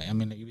 I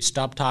mean, if you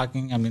stop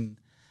talking, I mean,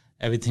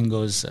 everything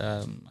goes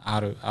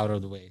out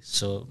of the way.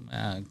 So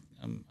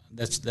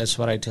that's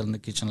what I tell in the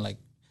kitchen. Like,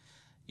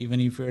 even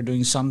if you're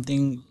doing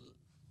something,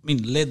 I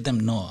mean, let them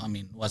know. I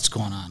mean, what's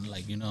going on.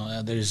 Like,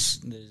 there's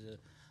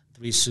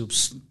 3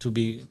 soups to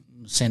be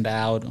sent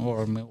out,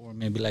 or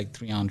maybe like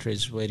 3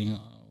 entrees waiting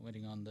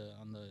on the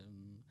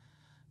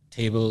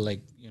table.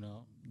 Like,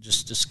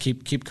 just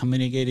keep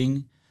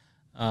communicating.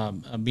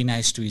 Be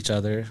nice to each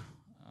other,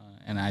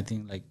 and I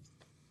think like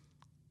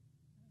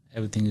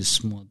everything is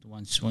smooth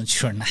once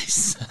you're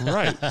nice.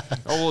 Right.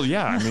 Oh, well,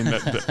 yeah. I mean,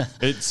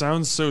 it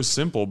sounds so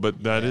simple,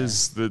 but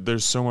there's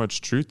so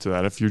much truth to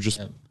that. If you're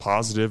just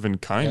positive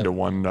and kind to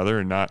one another,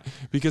 and not,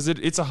 because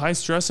it's a high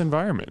stress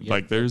environment.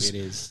 Like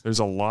there's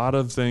a lot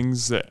of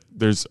things that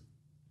there's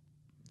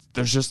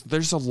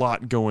a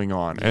lot going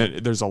on,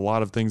 and there's a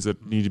lot of things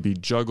that need to be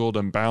juggled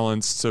and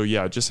balanced. So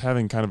yeah, just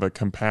having kind of a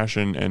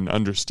compassion and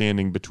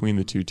understanding between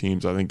the two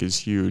teams, I think, is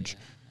huge.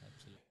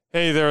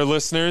 Hey there,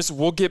 listeners.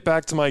 We'll get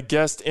back to my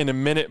guest in a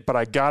minute, but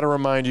I got to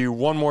remind you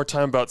one more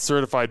time about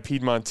Certified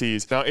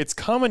Piedmontese. Now, it's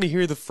common to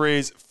hear the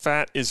phrase,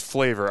 fat is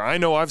flavor. I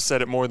know I've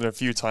said it more than a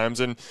few times,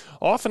 and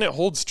often it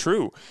holds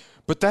true.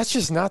 But that's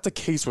just not the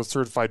case with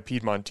Certified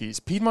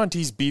Piedmontese.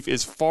 Piedmontese beef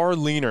is far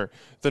leaner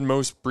than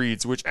most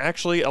breeds, which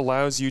actually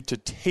allows you to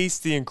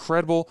taste the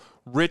incredible,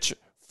 rich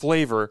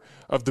flavor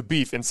of the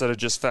beef instead of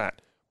just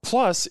fat.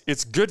 Plus,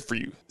 it's good for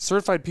you.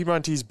 Certified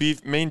Piedmontese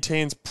beef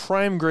maintains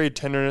prime-grade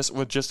tenderness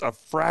with just a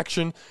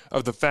fraction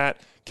of the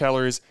fat,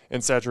 calories,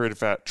 and saturated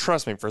fat.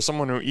 Trust me, for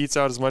someone who eats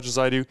out as much as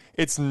I do,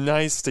 it's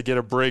nice to get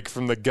a break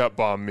from the gut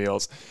bomb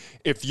meals.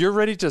 If you're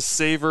ready to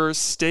savor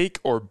steak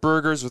or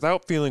burgers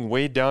without feeling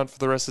weighed down for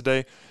the rest of the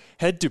day,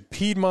 head to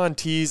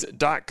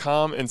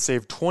Piedmontese.com and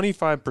save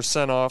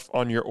 25% off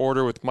on your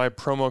order with my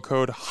promo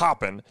code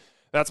HOPPEN.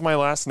 That's my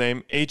last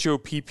name,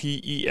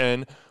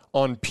 HOPPEN,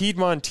 on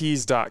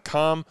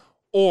Piedmontese.com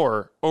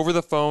or over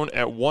the phone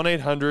at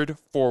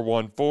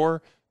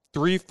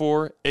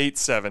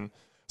 1-800-414-3487.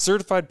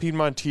 Certified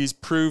Piedmontese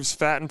proves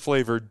fat and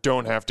flavor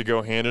don't have to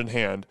go hand in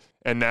hand.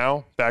 And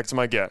now, back to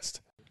my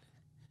guest.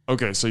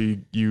 Okay, so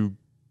you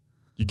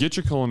get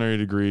your culinary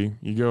degree,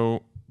 you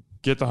go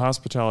get the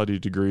hospitality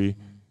degree,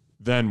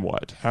 then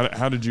what?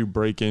 How did you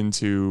break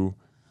into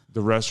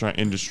the restaurant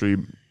industry,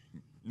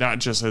 not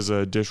just as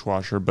a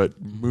dishwasher,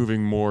 but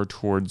moving more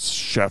towards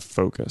chef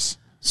focus?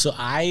 So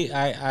I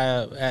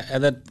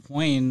at that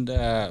point,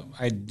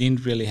 I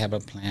didn't really have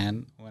a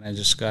plan. When I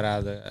just got out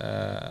of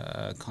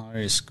the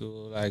culinary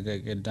school, I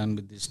get done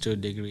with these 2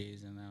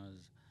 degrees, and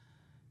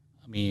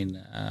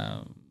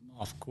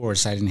of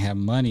course, I didn't have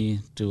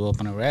money to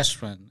open a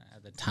restaurant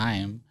at the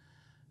time,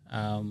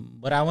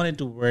 but I wanted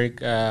to work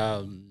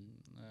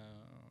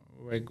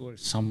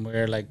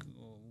somewhere like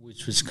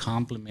which was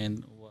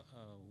complement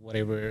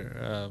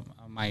whatever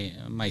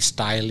my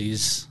style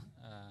is.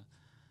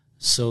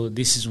 So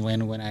this is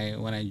when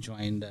I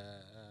joined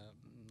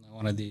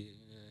one of the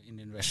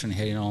Indian restaurant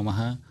here in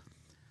Omaha.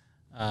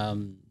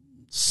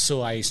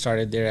 So I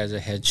started there as a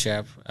head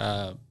chef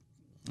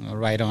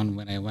right on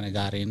when I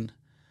got in.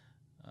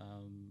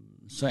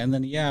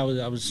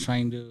 I was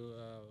trying to.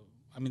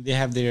 They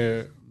have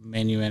their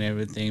menu and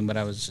everything, but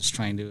I was just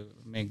trying to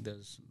make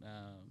those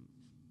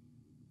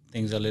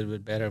things a little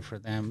bit better for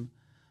them,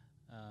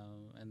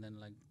 and then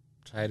like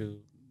try to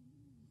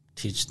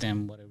teach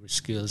them whatever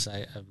skills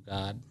I've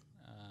got.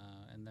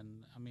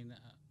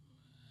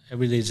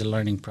 Every day is a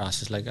learning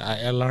process. Like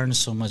I learn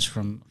so much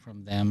from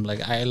them.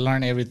 Like I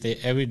learn everything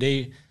every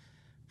day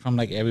from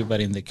like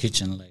everybody in the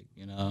kitchen. Like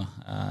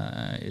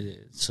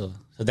so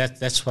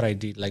that's what I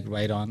did. Like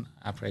right on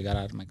after I got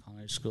out of my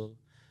culinary school,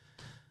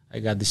 I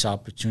got this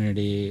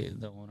opportunity.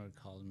 The owner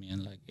called me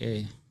and like,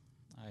 hey,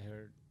 I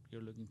heard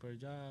you're looking for a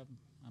job.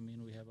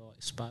 We have a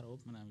spot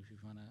open. If you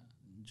want to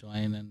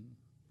join and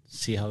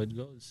see how it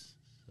goes.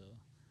 So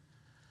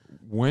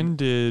when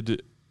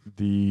did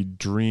the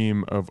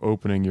dream of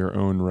opening your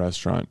own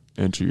restaurant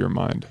enter your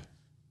mind?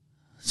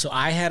 So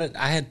I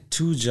had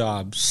 2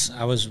 jobs.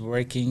 I was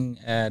working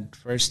at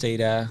First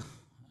Data,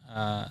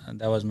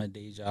 and that was my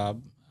day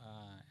job,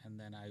 and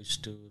then I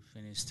used to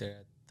finish there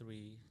at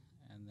 3,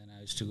 and then I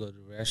used to go to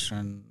the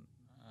restaurant.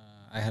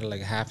 I had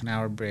like a half an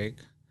hour break,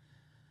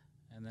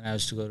 and then I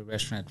used to go to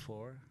restaurant at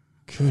 4.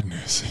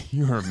 Goodness,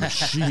 you're a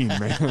machine,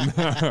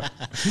 man.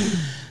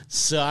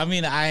 So I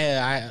mean,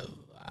 I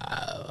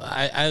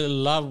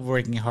love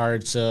working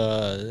hard.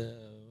 So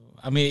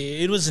I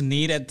mean, it was a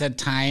need at that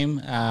time,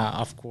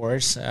 of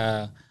course.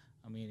 I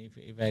mean,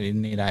 if I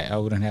didn't need, I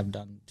wouldn't have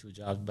done 2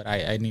 jobs, but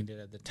I needed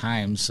it at the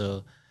time.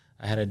 So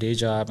I had a day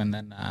job, and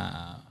then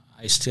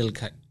I still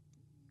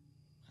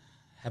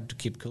have to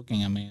keep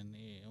cooking. I mean,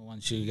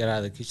 once you get out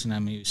of the kitchen, I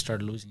mean, you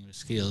start losing your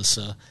skills.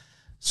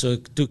 So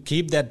to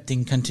keep that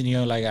thing continue,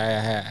 like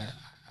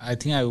I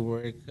think I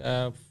work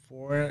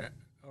 4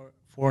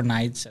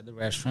 nights at the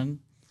restaurant.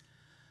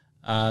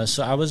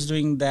 So I was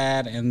doing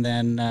that, and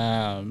then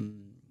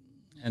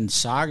and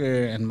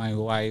Sagar and my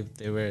wife,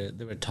 they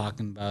were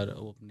talking about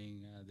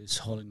opening this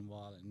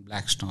hole-in-wall in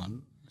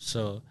Blackstone.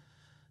 So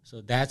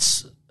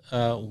that's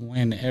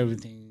when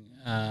everything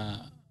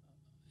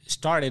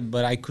started.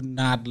 But I could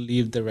not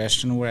leave the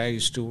restaurant where I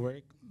used to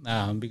work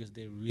because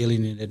they really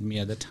needed me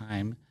at the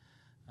time.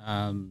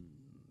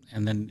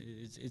 And then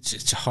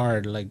it's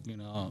hard, like, you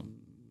know,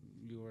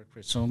 you work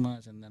for so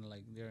much, and then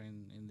like they're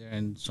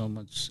in so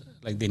much,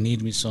 like they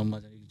need me so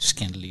much, and you just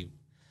can't leave.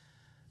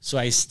 So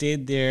I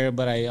stayed there,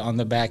 but on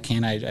the back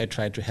end, I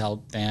tried to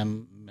help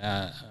them,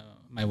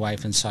 my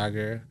wife and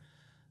Sagar.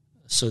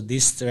 So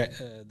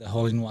the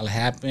hole-in-wall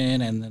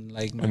happened, and then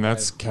like and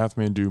that's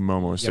Kathmandu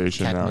Momo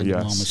Station now.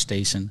 Yes, Momo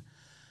Station.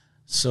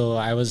 So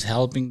I was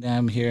helping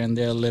them here and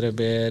there a little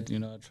bit, you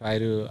know, try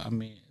to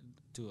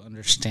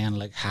understand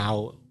like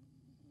how,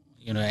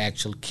 you know,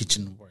 actual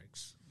kitchen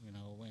works. You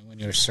know, when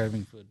you're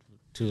serving food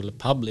to the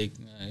public,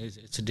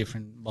 it's a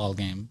different ball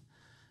game.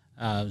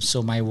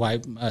 So my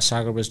wife,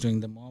 Sagar, was doing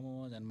the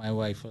momos, and my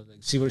wife was like,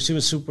 she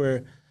was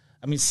super.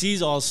 I mean,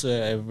 she's also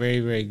a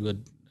very, very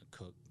good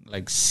cook.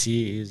 Like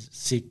she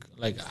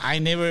like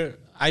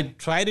I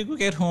try to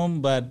cook at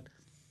home, but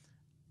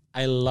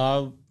I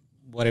love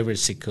whatever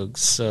she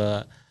cooks.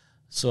 So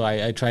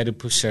I try to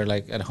push her,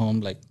 like at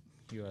home, like,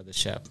 you are the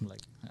chef. I'm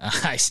like,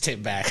 I stay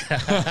back.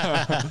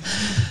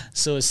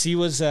 So she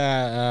was.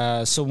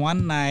 So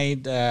one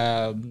night,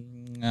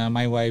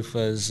 my wife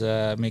was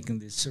making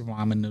these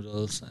ramen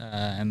noodles,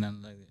 and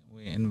then like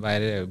we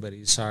invited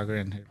everybody. Sagar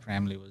and her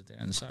family was there,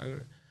 and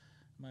Sagar,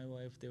 my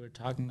wife, they were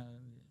talking.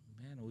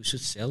 Man, we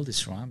should sell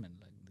this ramen.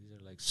 Like these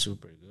are like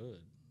super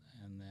good.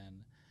 And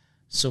then,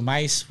 so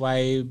my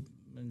wife,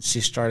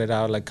 she started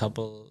out like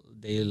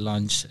couple-day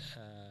lunch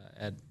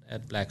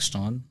at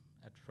Blackstone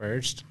at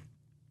first.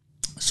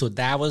 So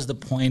that was the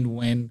point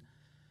when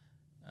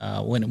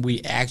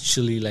we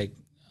actually like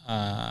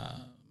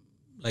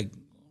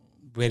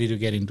ready to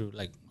get into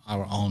like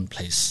our own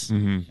place,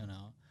 you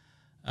know.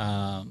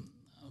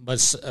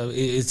 But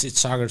it's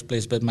Sagar's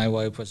place, but my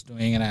wife was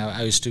doing, and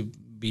I used to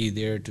be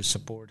there to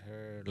support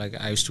her. Like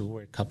I used to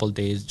work a couple of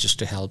days just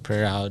to help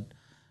her out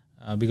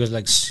because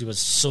like she was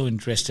so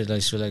interested.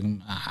 Like she was like,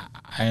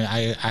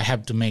 I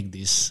have to make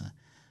this.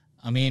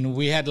 I mean,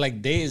 we had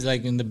like days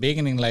like in the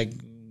beginning, like,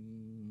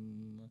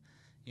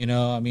 you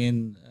know, I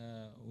mean,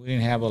 we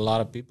didn't have a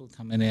lot of people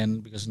coming in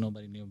because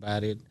nobody knew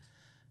about it.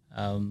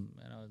 And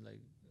I was like,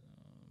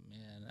 oh,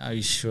 man, are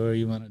you sure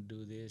you want to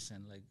do this?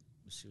 And like,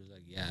 she was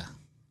like, yeah,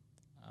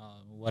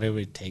 whatever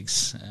it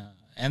takes.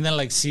 And then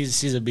like,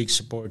 she's a big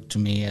support to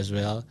me as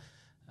well.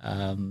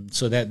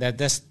 So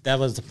that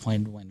was the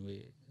point when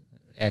we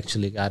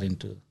actually got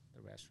into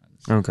the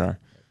restaurants. Okay.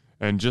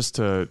 And just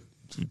to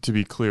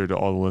be clear to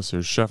all the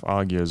listeners, Chef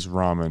Agya's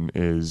ramen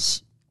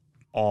is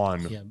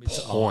on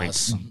point.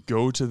 Awesome.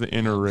 Go to the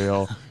Inner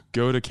Rail,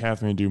 go to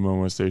Kathmandu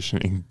Momo Station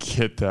and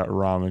get that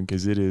ramen,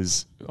 because it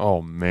is,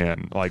 oh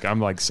man, like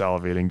I'm like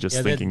salivating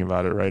just thinking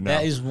about it right now.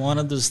 That is one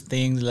of those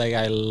things like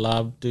I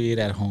love to eat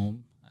at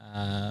home.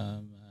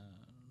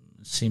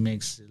 She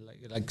makes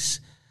like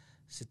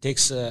she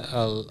takes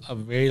a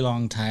very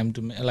long time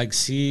to make. Like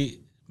she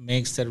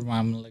makes that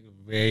ramen like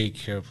very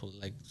careful.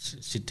 Like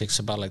she takes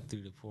about like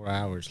 3 to 4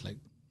 hours, like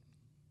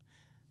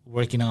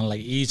working on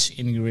like each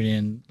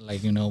ingredient,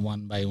 like, you know,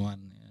 one by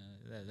one.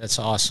 That's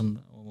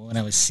awesome. When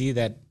I would see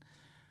that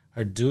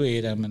her do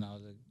it, I mean, I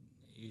was like,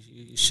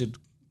 you should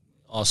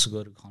also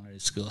go to culinary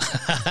school.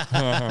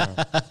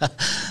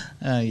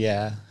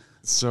 Yeah.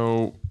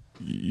 So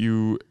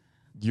you're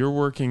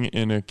working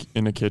in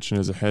a kitchen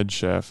as a head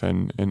chef,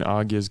 and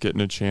Agya's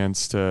getting a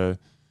chance to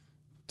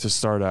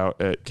start out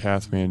at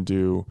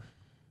Kathmandu.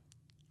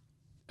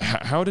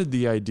 How did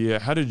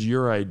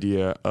your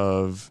idea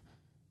of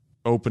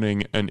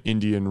opening an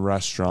Indian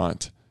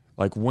restaurant,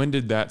 like when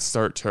did that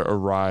start to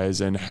arise,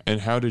 and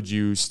how did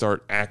you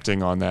start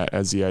acting on that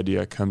as the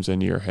idea comes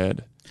into your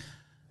head?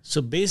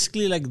 So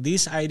basically, like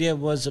this idea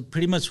was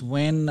pretty much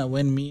when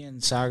me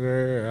and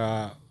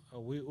Sagar,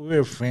 we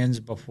were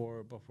friends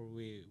before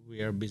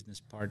we are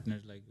business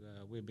partners. Like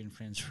we've been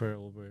friends for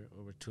over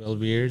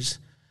 12 years.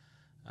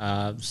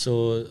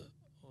 So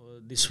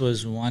this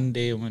was one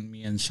day when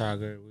me and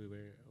Sagar, we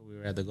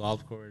were at the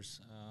golf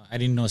course. I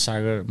didn't know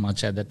Sagar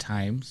much at the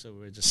time, so we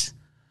were just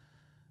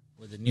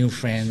with a new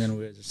friend, and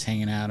we were just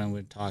hanging out and we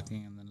were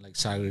talking. And then like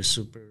Sagar is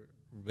super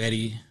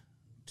ready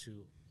to,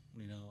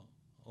 you know,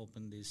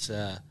 open this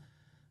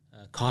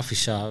coffee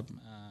shop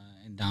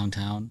in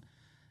downtown.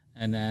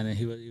 And then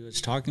he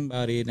was talking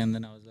about it, and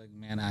then I was like,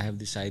 man, I have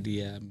this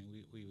idea. I mean,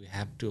 we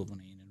have to open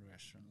an Indian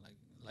restaurant.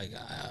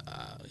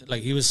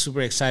 Like he was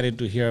super excited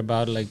to hear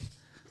about it, like,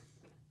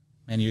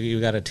 man, you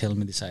got to tell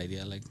me this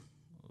idea. Like,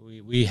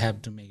 we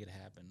have to make it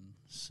happen.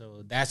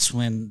 So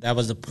that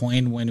was the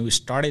point when we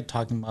started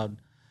talking about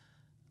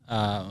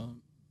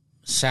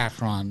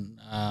saffron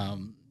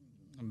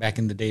back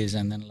in the days,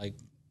 and then like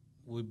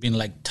we've been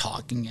like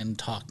talking,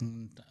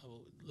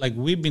 like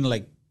we've been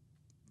like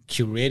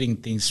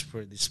curating things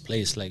for this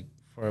place like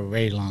for a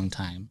very long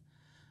time,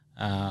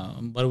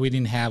 but we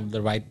didn't have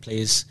the right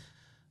place.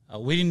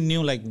 We didn't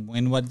knew like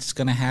when what's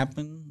gonna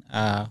happen,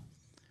 but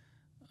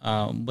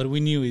we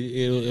knew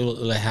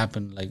it'll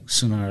happen like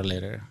sooner or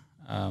later.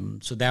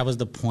 So that was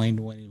the point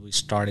when we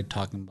started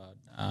talking about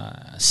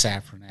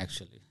saffron.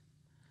 Actually,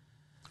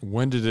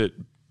 when did it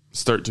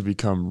start to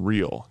become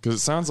real? Because it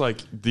sounds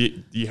like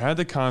you had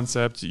the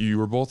concept, you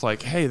were both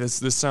like, hey,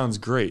 this sounds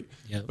great.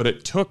 Yep. But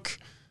it took,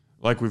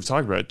 like we've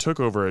talked about, it took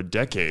over a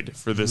decade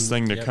for this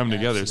thing to come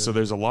together. Absolutely. So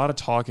there's a lot of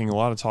talking.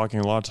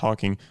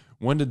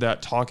 When did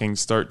that talking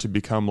start to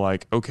become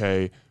like,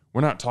 okay,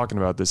 we're not talking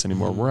about this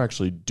anymore, we're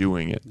actually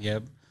doing it?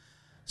 Yep.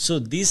 So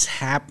this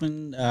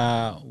happened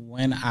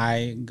when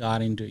I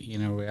got into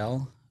Inner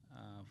Rail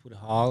Food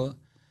Hall.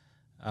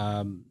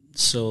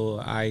 So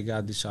I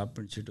got this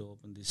opportunity to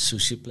open this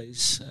sushi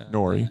place,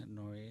 Nori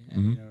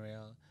and Inner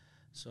Rail.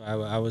 So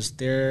I was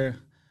there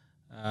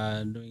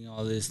doing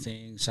all these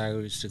things. I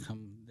used to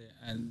come there,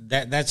 and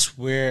that's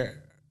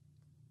where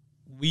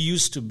we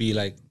used to be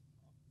like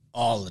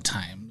all the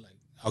time, like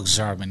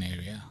Oxarben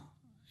area,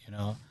 you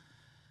know.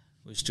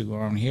 We used to go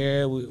around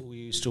here. We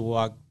used to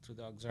walk through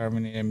the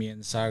Oxarben area, me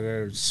and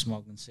Sagar,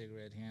 smoking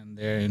cigarette here and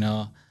there, you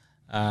know.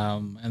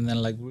 And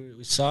then like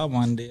we saw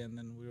one day, and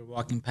then we were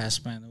walking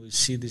past by, and we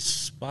see this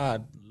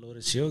spot,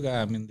 Lotus Yoga.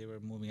 I mean, they were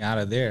moving out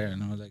of there,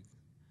 and I was like,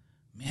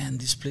 man,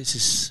 this place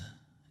is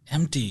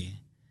empty.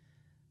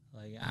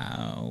 Like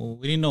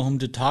we didn't know whom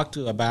to talk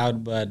to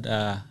about, but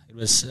it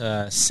was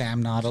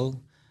Sam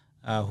Noddle,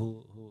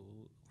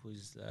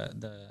 who's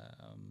the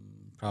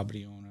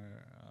property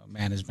owner,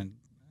 management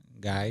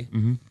guy.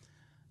 Mm-hmm.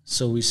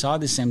 So we saw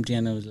this empty,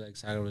 and I was like,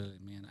 Sagar was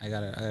like, man, I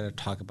gotta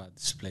talk about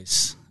this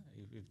place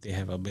if they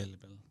have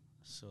available.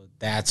 So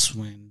that's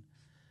when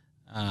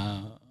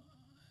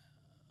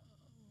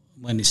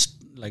it's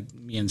like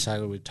me and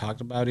Sagar, we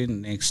talked about it.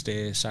 And the next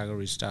day, Sagar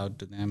reached out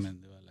to them,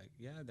 and they were like,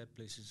 yeah, that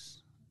place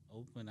is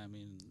open. I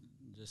mean,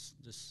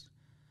 just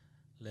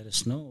let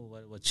us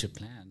know what's your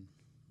plan.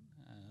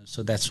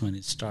 So that's when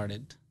it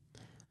started.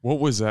 What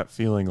was that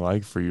feeling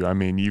like for you? I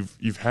mean,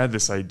 you've had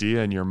this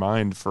idea in your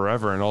mind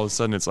forever, and all of a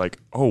sudden it's like,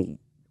 oh,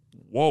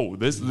 whoa,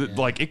 this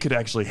like it could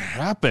actually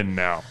happen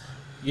now.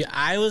 Yeah,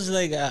 I was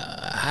like,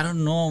 I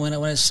don't know. When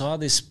I saw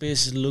this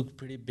space, it looked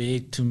pretty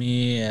big to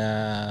me,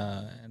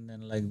 and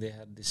then like they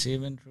had this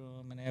event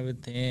room and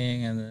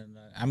everything, and then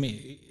I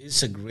mean,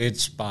 it's a great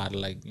spot.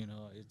 Like, you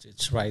know,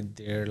 it's right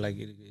there. Like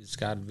it's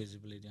got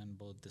visibility on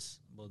both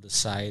the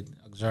side.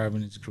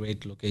 Oxarben is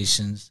great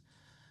locations.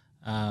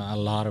 A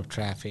lot of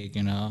traffic,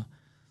 you know.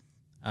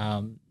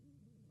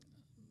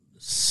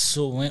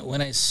 So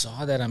when I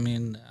saw that, I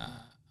mean,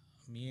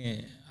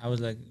 I was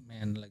like,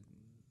 man, like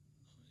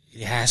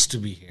it has to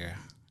be here,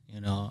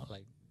 you know.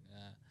 Like,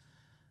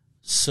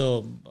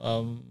 so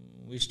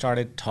we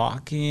started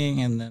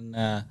talking, and then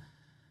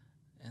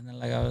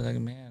like I was like,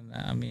 man,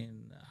 I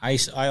mean, I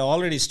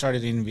already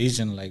started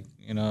envision, like,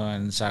 you know,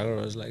 and Sagar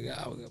was like,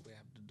 oh, we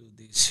have to do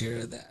this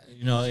here, that,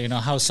 you know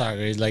how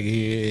Sagar is, like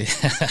he.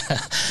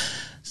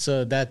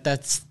 So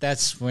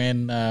that's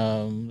when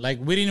like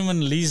we didn't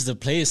even lease the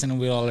place, and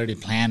we were already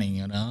planning,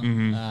 you know.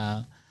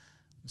 Mm-hmm.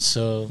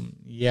 So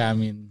yeah, I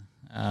mean,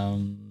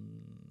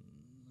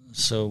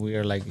 so we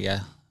are like,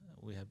 yeah,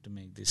 we have to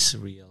make this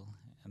real,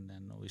 and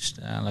then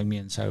like me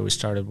and Sarah, we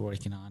started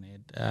working on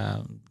it.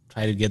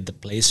 Try to get the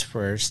place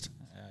first,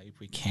 if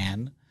we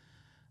can,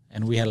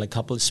 and we had like a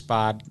couple of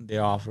spots they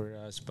offered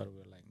us, but we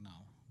were like, no,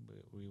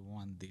 we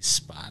want this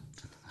spot.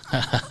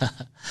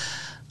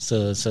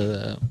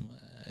 So.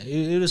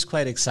 It was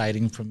quite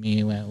exciting for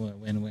me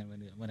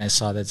when I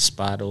saw that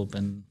spot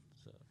open.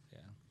 So, yeah.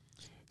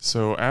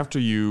 So after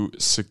you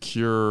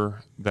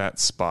secure that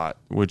spot,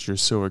 which you're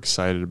so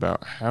excited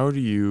about, how do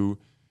you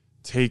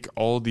take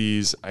all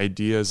these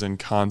ideas and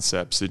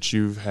concepts that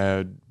you've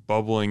had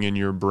bubbling in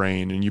your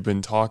brain and you've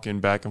been talking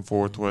back and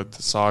forth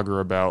with Sagar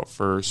about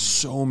for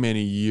so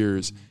many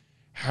years?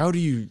 How do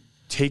you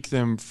take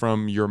them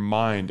from your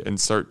mind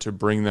and start to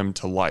bring them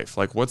to life?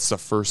 Like, what's the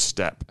first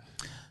step?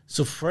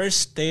 So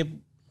first step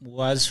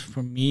was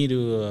for me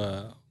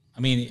to, I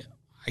mean,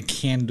 I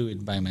can't do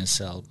it by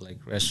myself.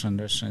 Like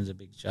restaurant is a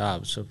big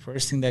job. So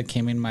first thing that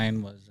came in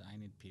mind was I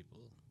need people.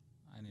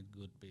 I need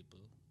good people.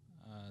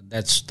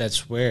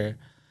 That's where,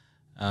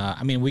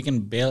 I mean, we can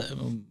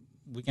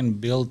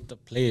build the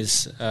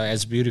place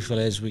as beautiful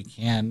as we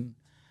can,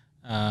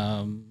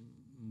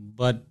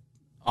 but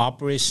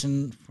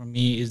operation for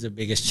me is the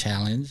biggest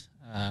challenge.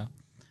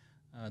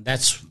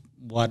 That's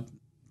what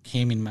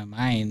came in my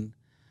mind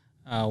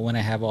when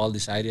I have all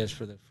these ideas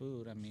for the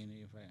food. I mean,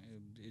 if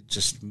it's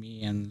just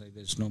me and like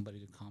there's nobody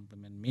to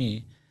compliment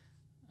me,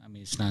 I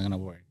mean, it's not gonna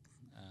work.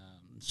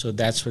 So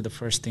that's where the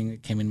first thing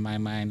that came in my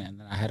mind.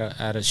 And then I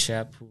had a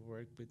chef who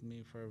worked with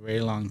me for a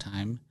very long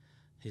time.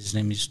 His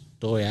name is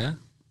Toya.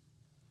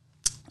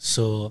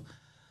 So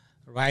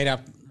right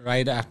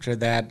after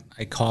that,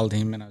 I called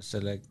him and I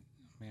said, like,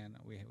 man,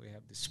 we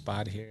have this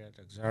spot here at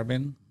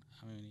Ak-Sar-Ben.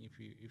 I mean,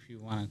 if you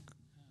want to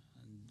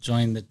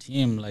join the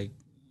team, like,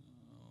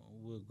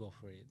 we'll go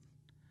for it.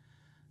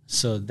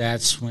 So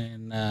that's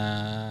when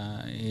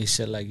he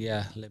said, like,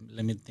 yeah,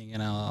 let me think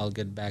and I'll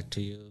get back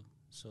to you.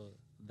 So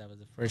that was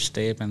the first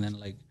step, and then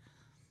like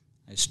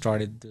I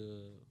started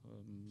to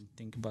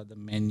think about the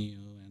menu,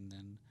 and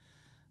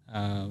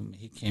then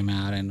he came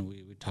out and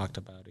we talked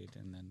about it,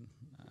 and then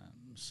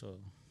so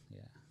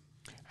yeah.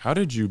 How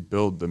did you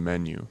build the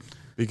menu?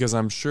 Because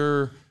I'm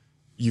sure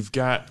you've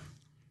got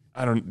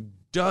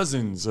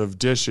dozens of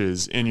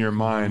dishes in your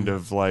mind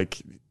of like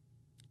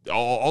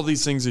all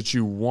these things that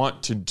you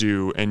want to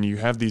do, and you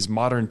have these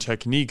modern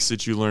techniques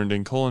that you learned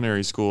in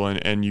culinary school,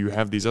 and you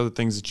have these other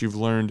things that you've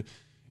learned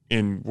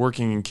in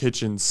working in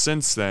kitchens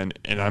since then.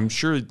 And I'm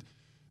sure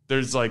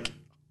there's like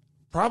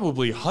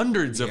probably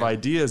hundreds of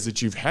ideas that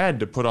you've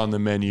had to put on the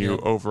menu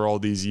over all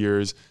these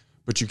years,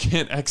 but you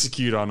can't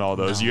execute on all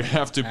those. No, you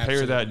have to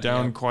pare that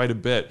down quite a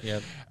bit.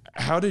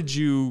 How did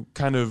you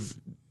kind of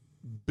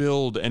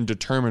build and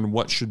determine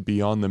what should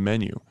be on the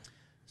menu?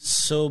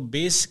 So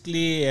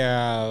basically,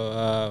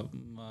 I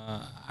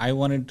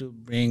wanted to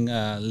bring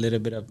a little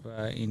bit of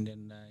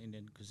Indian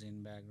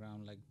cuisine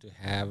background, like to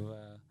have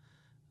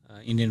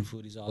Indian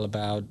food is all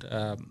about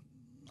a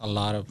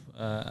lot of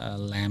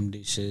lamb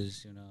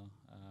dishes, you know.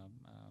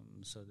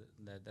 So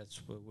that's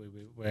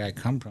where I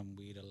come from.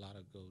 We eat a lot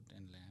of goat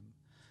and lamb.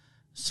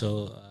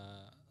 So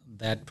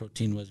that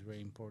protein was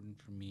very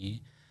important for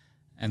me.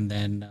 And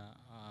then,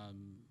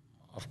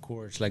 of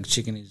course, like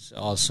chicken is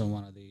also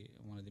one of the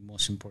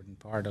most important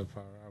part of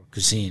our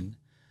cuisine.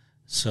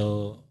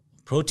 So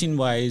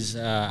protein-wise,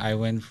 I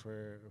went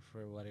for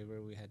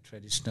whatever we had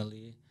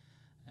traditionally.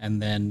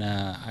 And then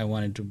I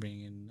wanted to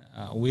bring in.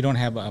 We don't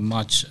have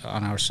much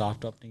on our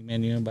soft opening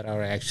menu, but when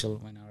our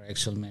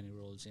actual menu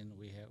rolls in,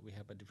 we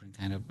have a different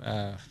kind of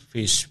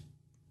fish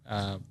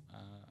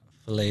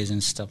fillets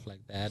and stuff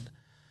like that.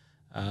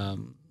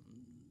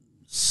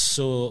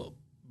 So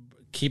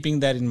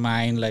keeping that in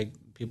mind, like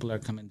people are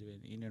coming to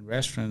an Indian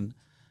restaurant,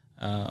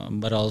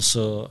 but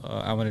also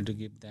I wanted to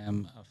give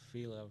them a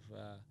feel of,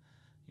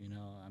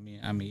 I mean,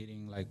 I'm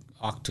eating like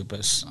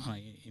octopus on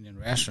an Indian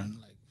restaurant,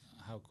 like.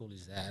 How cool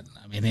is that?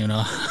 I mean, you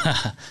know,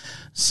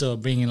 so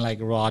bringing like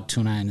raw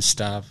tuna and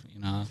stuff, you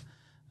know.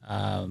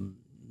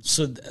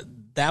 So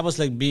that was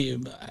like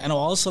and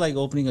also like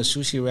opening a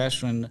sushi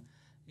restaurant.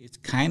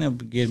 It kind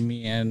of gave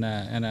me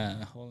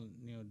a whole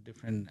new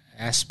different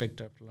aspect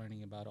of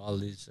learning about all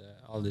this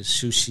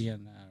sushi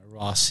and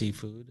raw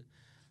seafood,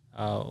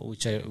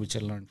 which I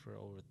learned for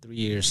over 3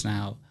 years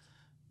now.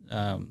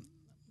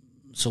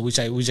 So which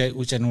I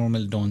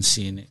normally don't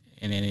see in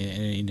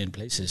any Indian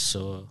places.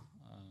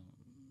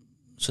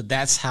 So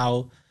that's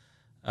how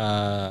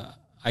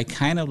I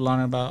kind of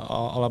learned about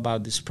all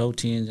about these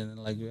proteins, and then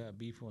like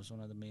beef was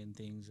one of the main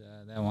things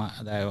that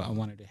I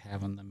wanted to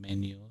have on the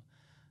menu,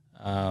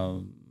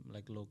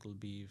 like local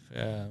beef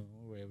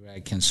wherever I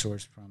can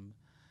source from.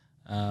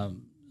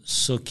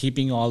 So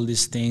keeping all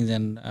these things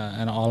and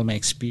all my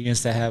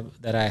experience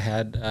that I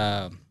had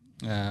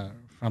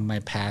from my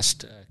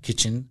past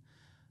kitchen,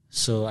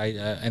 so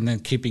and then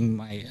keeping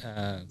my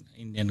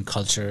Indian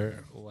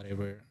culture,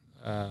 whatever.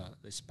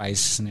 The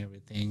spices and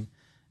everything,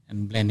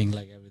 and blending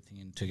like everything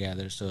in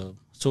together. So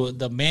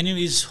the menu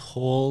is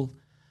whole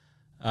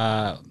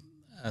a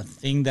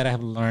thing that I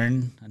have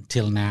learned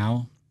until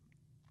now,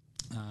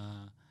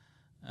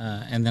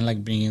 and then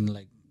like bringing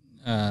like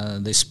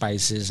the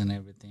spices and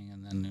everything,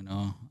 and then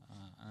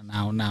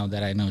now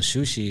that I know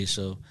sushi,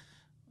 so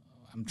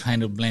I'm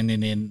trying to blend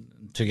it in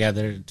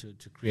together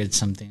to create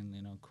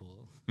something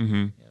cool.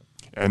 Mm-hmm. Yep.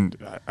 And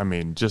I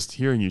mean, just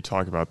hearing you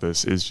talk about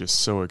this is just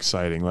so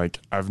exciting. Like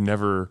I've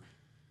never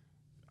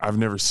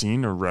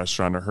seen a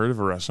restaurant or heard of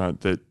a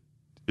restaurant that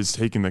is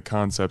taking the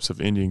concepts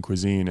of Indian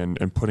cuisine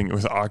and putting it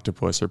with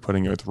octopus or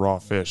putting it with raw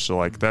fish. So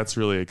like that's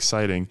really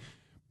exciting.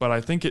 But I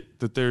think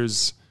that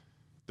there's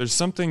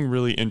something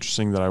really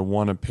interesting that I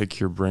want to pick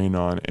your brain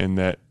on, and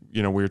that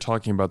we were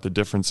talking about the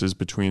differences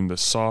between the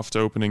soft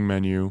opening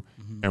menu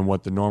and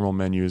what the normal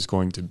menu is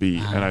going to be.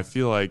 And I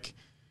feel like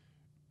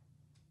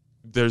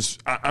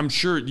I'm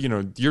sure,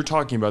 you're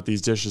talking about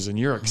these dishes and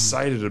you're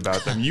excited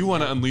about them. You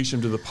want to unleash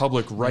them to the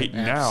public right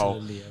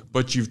now,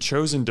 but you've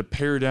chosen to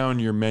pare down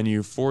your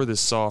menu for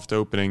this soft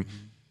opening.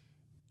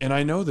 And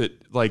I know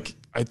that, like,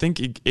 I think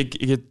it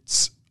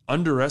gets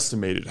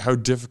underestimated how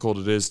difficult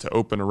it is to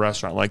open a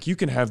restaurant. Like, you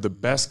can have the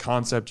best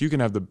concept, you can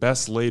have the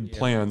best laid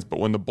plans, but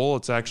when the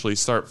bullets actually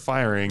start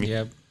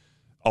firing,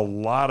 a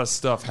lot of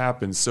stuff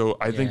happens. So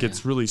I think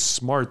it's really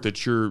smart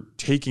that you're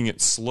taking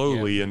it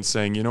slowly and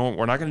saying, you know what,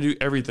 we're not going to do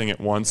everything at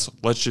once.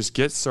 Let's just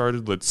get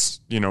started. Let's,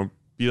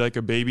 be be like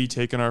a baby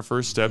taking our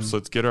first steps.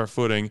 Let's get our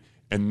footing,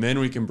 and then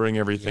we can bring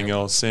everything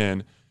else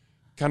in.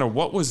 Kind of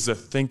what was the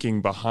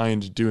thinking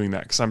behind doing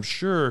that? Because I'm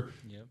sure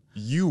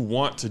you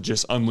want to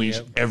just unleash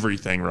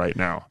everything right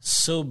now.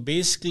 So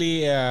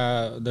basically,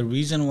 the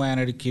reason why I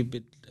wanted to keep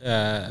it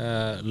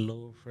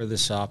low for the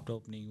soft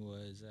opening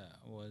was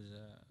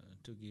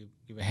to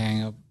give a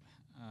hang up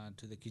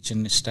to the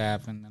kitchen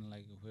staff, and then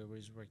like whoever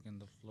is working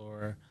the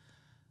floor,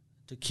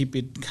 to keep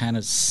it kind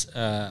of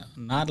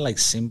not like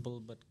simple,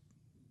 but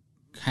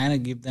kind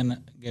of give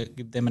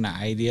them an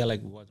idea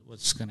like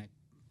what's gonna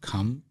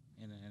come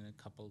in a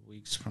couple of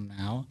weeks from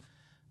now,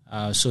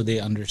 so they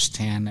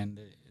understand and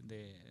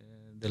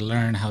they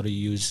learn how to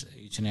use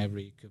each and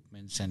every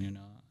equipment, and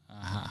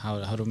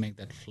how to make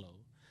that flow.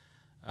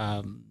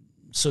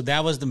 So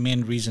that was the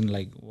main reason,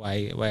 like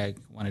why I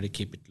wanted to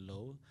keep it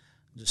low,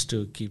 just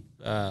to keep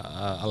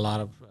a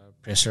lot of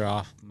pressure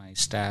off my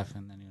staff,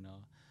 and then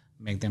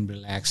make them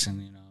relax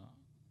and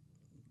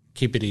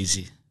keep it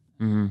easy.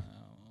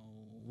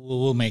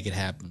 We'll make it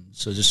happen.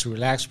 So just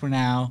relax for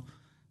now,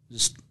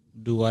 just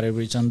do whatever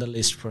is on the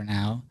list for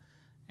now,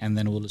 and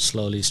then we'll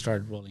slowly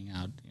start rolling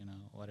out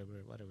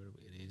whatever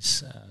it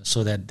is,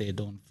 so that they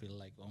don't feel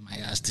like, oh my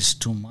gosh, this is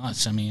too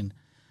much. I mean,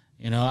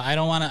 I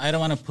don't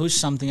want to push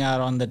something out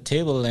on the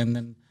table, and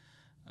then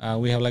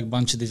we have like a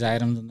bunch of these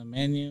items on the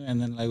menu, and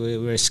then like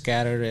we're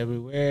scattered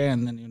everywhere,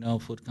 and then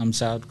food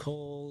comes out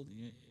cold.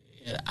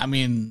 I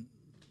mean,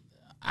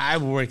 I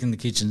work in the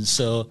kitchen,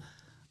 so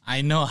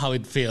I know how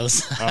it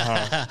feels.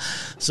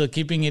 So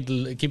keeping it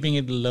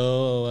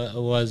low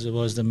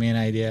was the main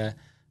idea,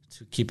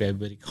 to keep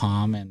everybody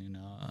calm and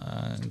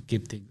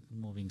keep things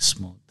moving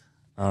smooth.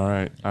 All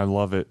right, I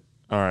love it.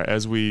 All right,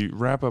 as we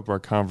wrap up our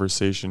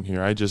conversation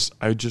here, I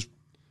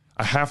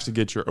have to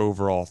get your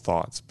overall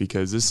thoughts,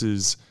 because this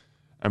is,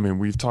 I mean,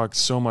 we've talked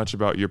so much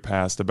about your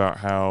past, about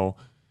how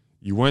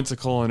you went to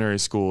culinary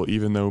school,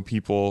 even though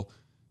people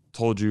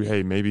told you,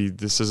 hey, maybe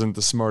this isn't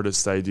the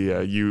smartest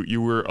idea.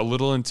 You were a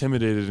little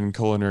intimidated in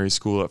culinary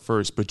school at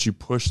first, but you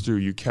pushed through,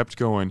 you kept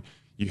going.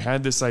 You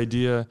had this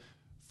idea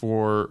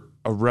for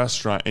a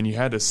restaurant, and you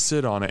had to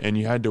sit on it, and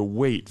you had to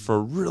wait for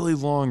a really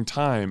long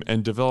time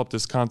and develop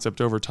this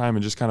concept over time,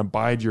 and just kind of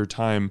bide your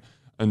time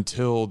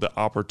until the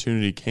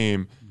opportunity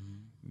came.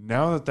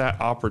 Now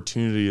that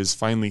opportunity is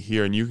finally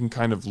here, and you can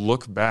kind of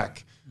look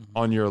back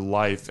on your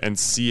life and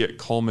see it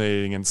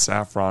culminating in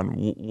Saffron,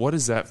 what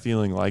is that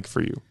feeling like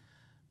for you?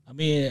 I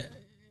mean,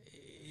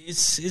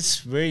 it's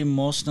very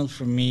emotional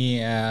for me.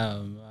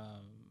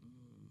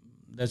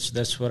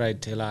 That's what I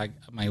tell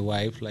my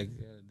wife. Like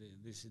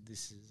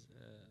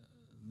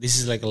this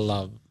is like a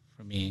love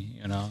for me,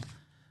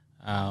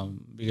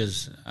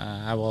 because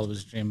I've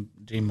always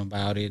dream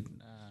about it.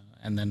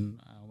 And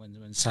then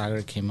when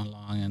Sagar came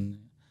along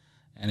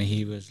and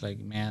he was like,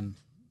 man,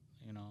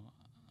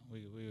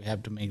 we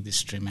have to make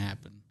this dream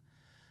happen.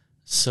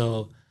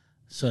 So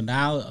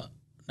now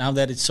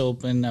that it's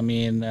open, I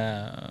mean,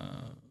 I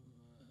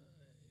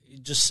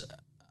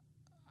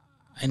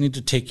need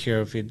to take care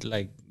of it,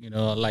 like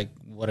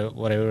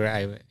whatever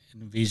I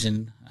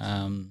envision.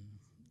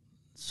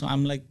 So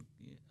I'm like,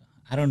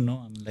 I don't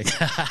know.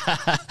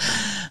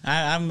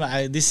 I'm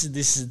like, this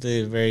is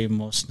the very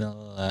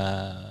emotional.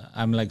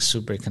 I'm like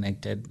super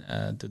connected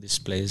to this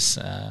place,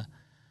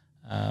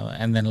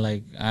 and then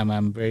like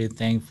I'm very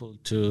thankful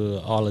to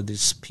all of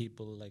these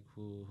people like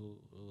who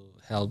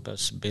help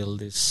us build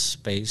this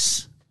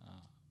space.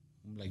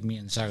 Like me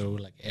and Sagar were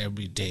like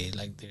every day,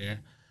 like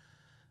they're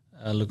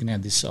looking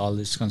at all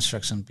these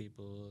construction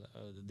people.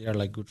 They're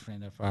like good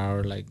friend of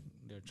ours. Like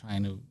they're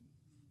trying to,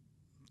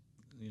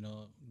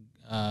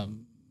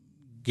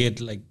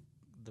 get like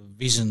the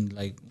vision,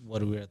 like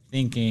what we are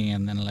thinking,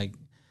 and then like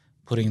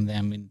putting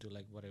them into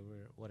like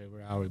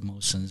whatever our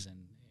emotions. And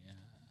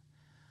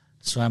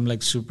so I'm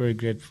like super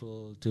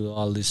grateful to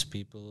all these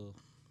people,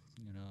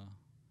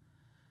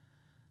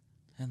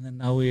 and then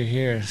now we're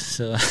here.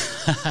 So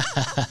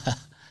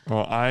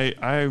well,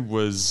 I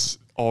was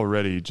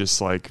already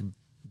just like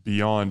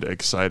beyond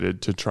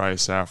excited to try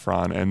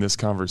Saffron, and this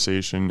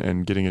conversation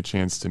and getting a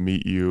chance to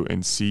meet you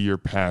and see your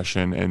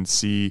passion and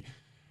see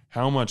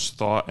how much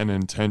thought and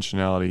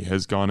intentionality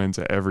has gone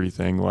into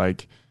everything.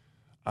 Like,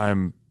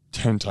 I'm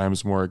 10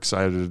 times more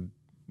excited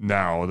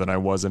now than I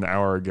was an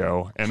hour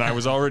ago, and I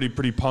was already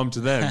pretty pumped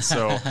then.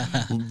 So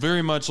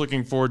very much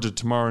looking forward to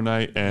tomorrow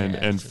night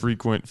and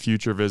frequent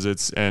future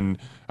visits. And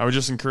I would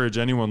just encourage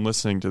anyone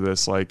listening to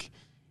this, like,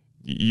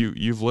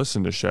 you've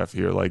listened to Chef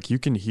here, like you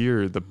can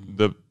hear the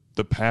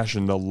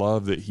passion, the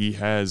love that he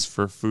has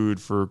for food,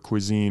 for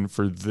cuisine,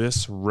 for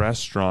this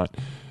restaurant.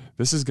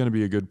 This is going to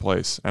be a good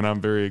place, and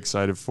I'm very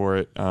excited for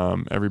it.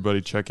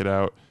 Everybody check it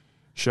out.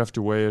 Chef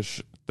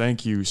Duwayesh,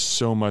 thank you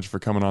so much for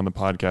coming on the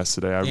podcast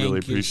today. I really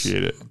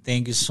appreciate it.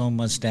 Thank you so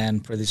much, Dan,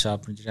 for this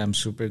opportunity. I'm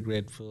super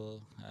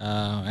grateful.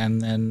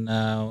 And then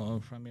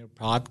from your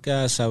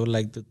podcast, I would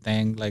like to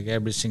thank like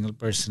every single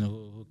person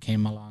who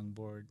came along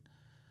board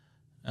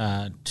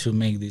to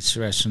make this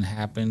restaurant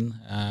happen,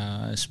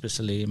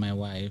 especially my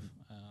wife,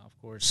 of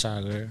course,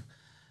 Sagar,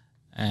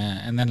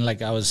 And then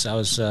like I was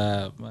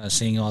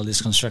seeing all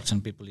these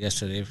construction people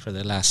yesterday for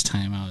the last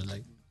time. I was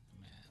like,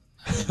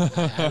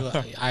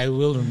 man, I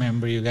will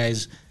remember you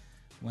guys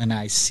when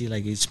I see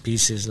like each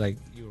pieces like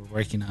you were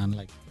working on,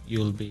 like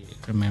you'll be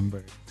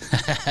remembered.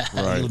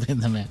 Right. You'll be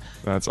the man.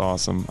 That's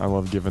awesome. I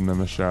love giving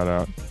them a shout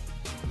out.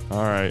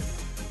 All right.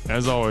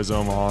 As always,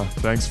 Omaha,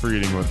 thanks for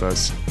eating with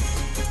us.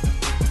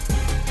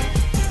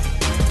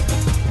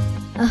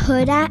 A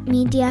Huda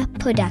Media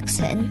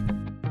Production.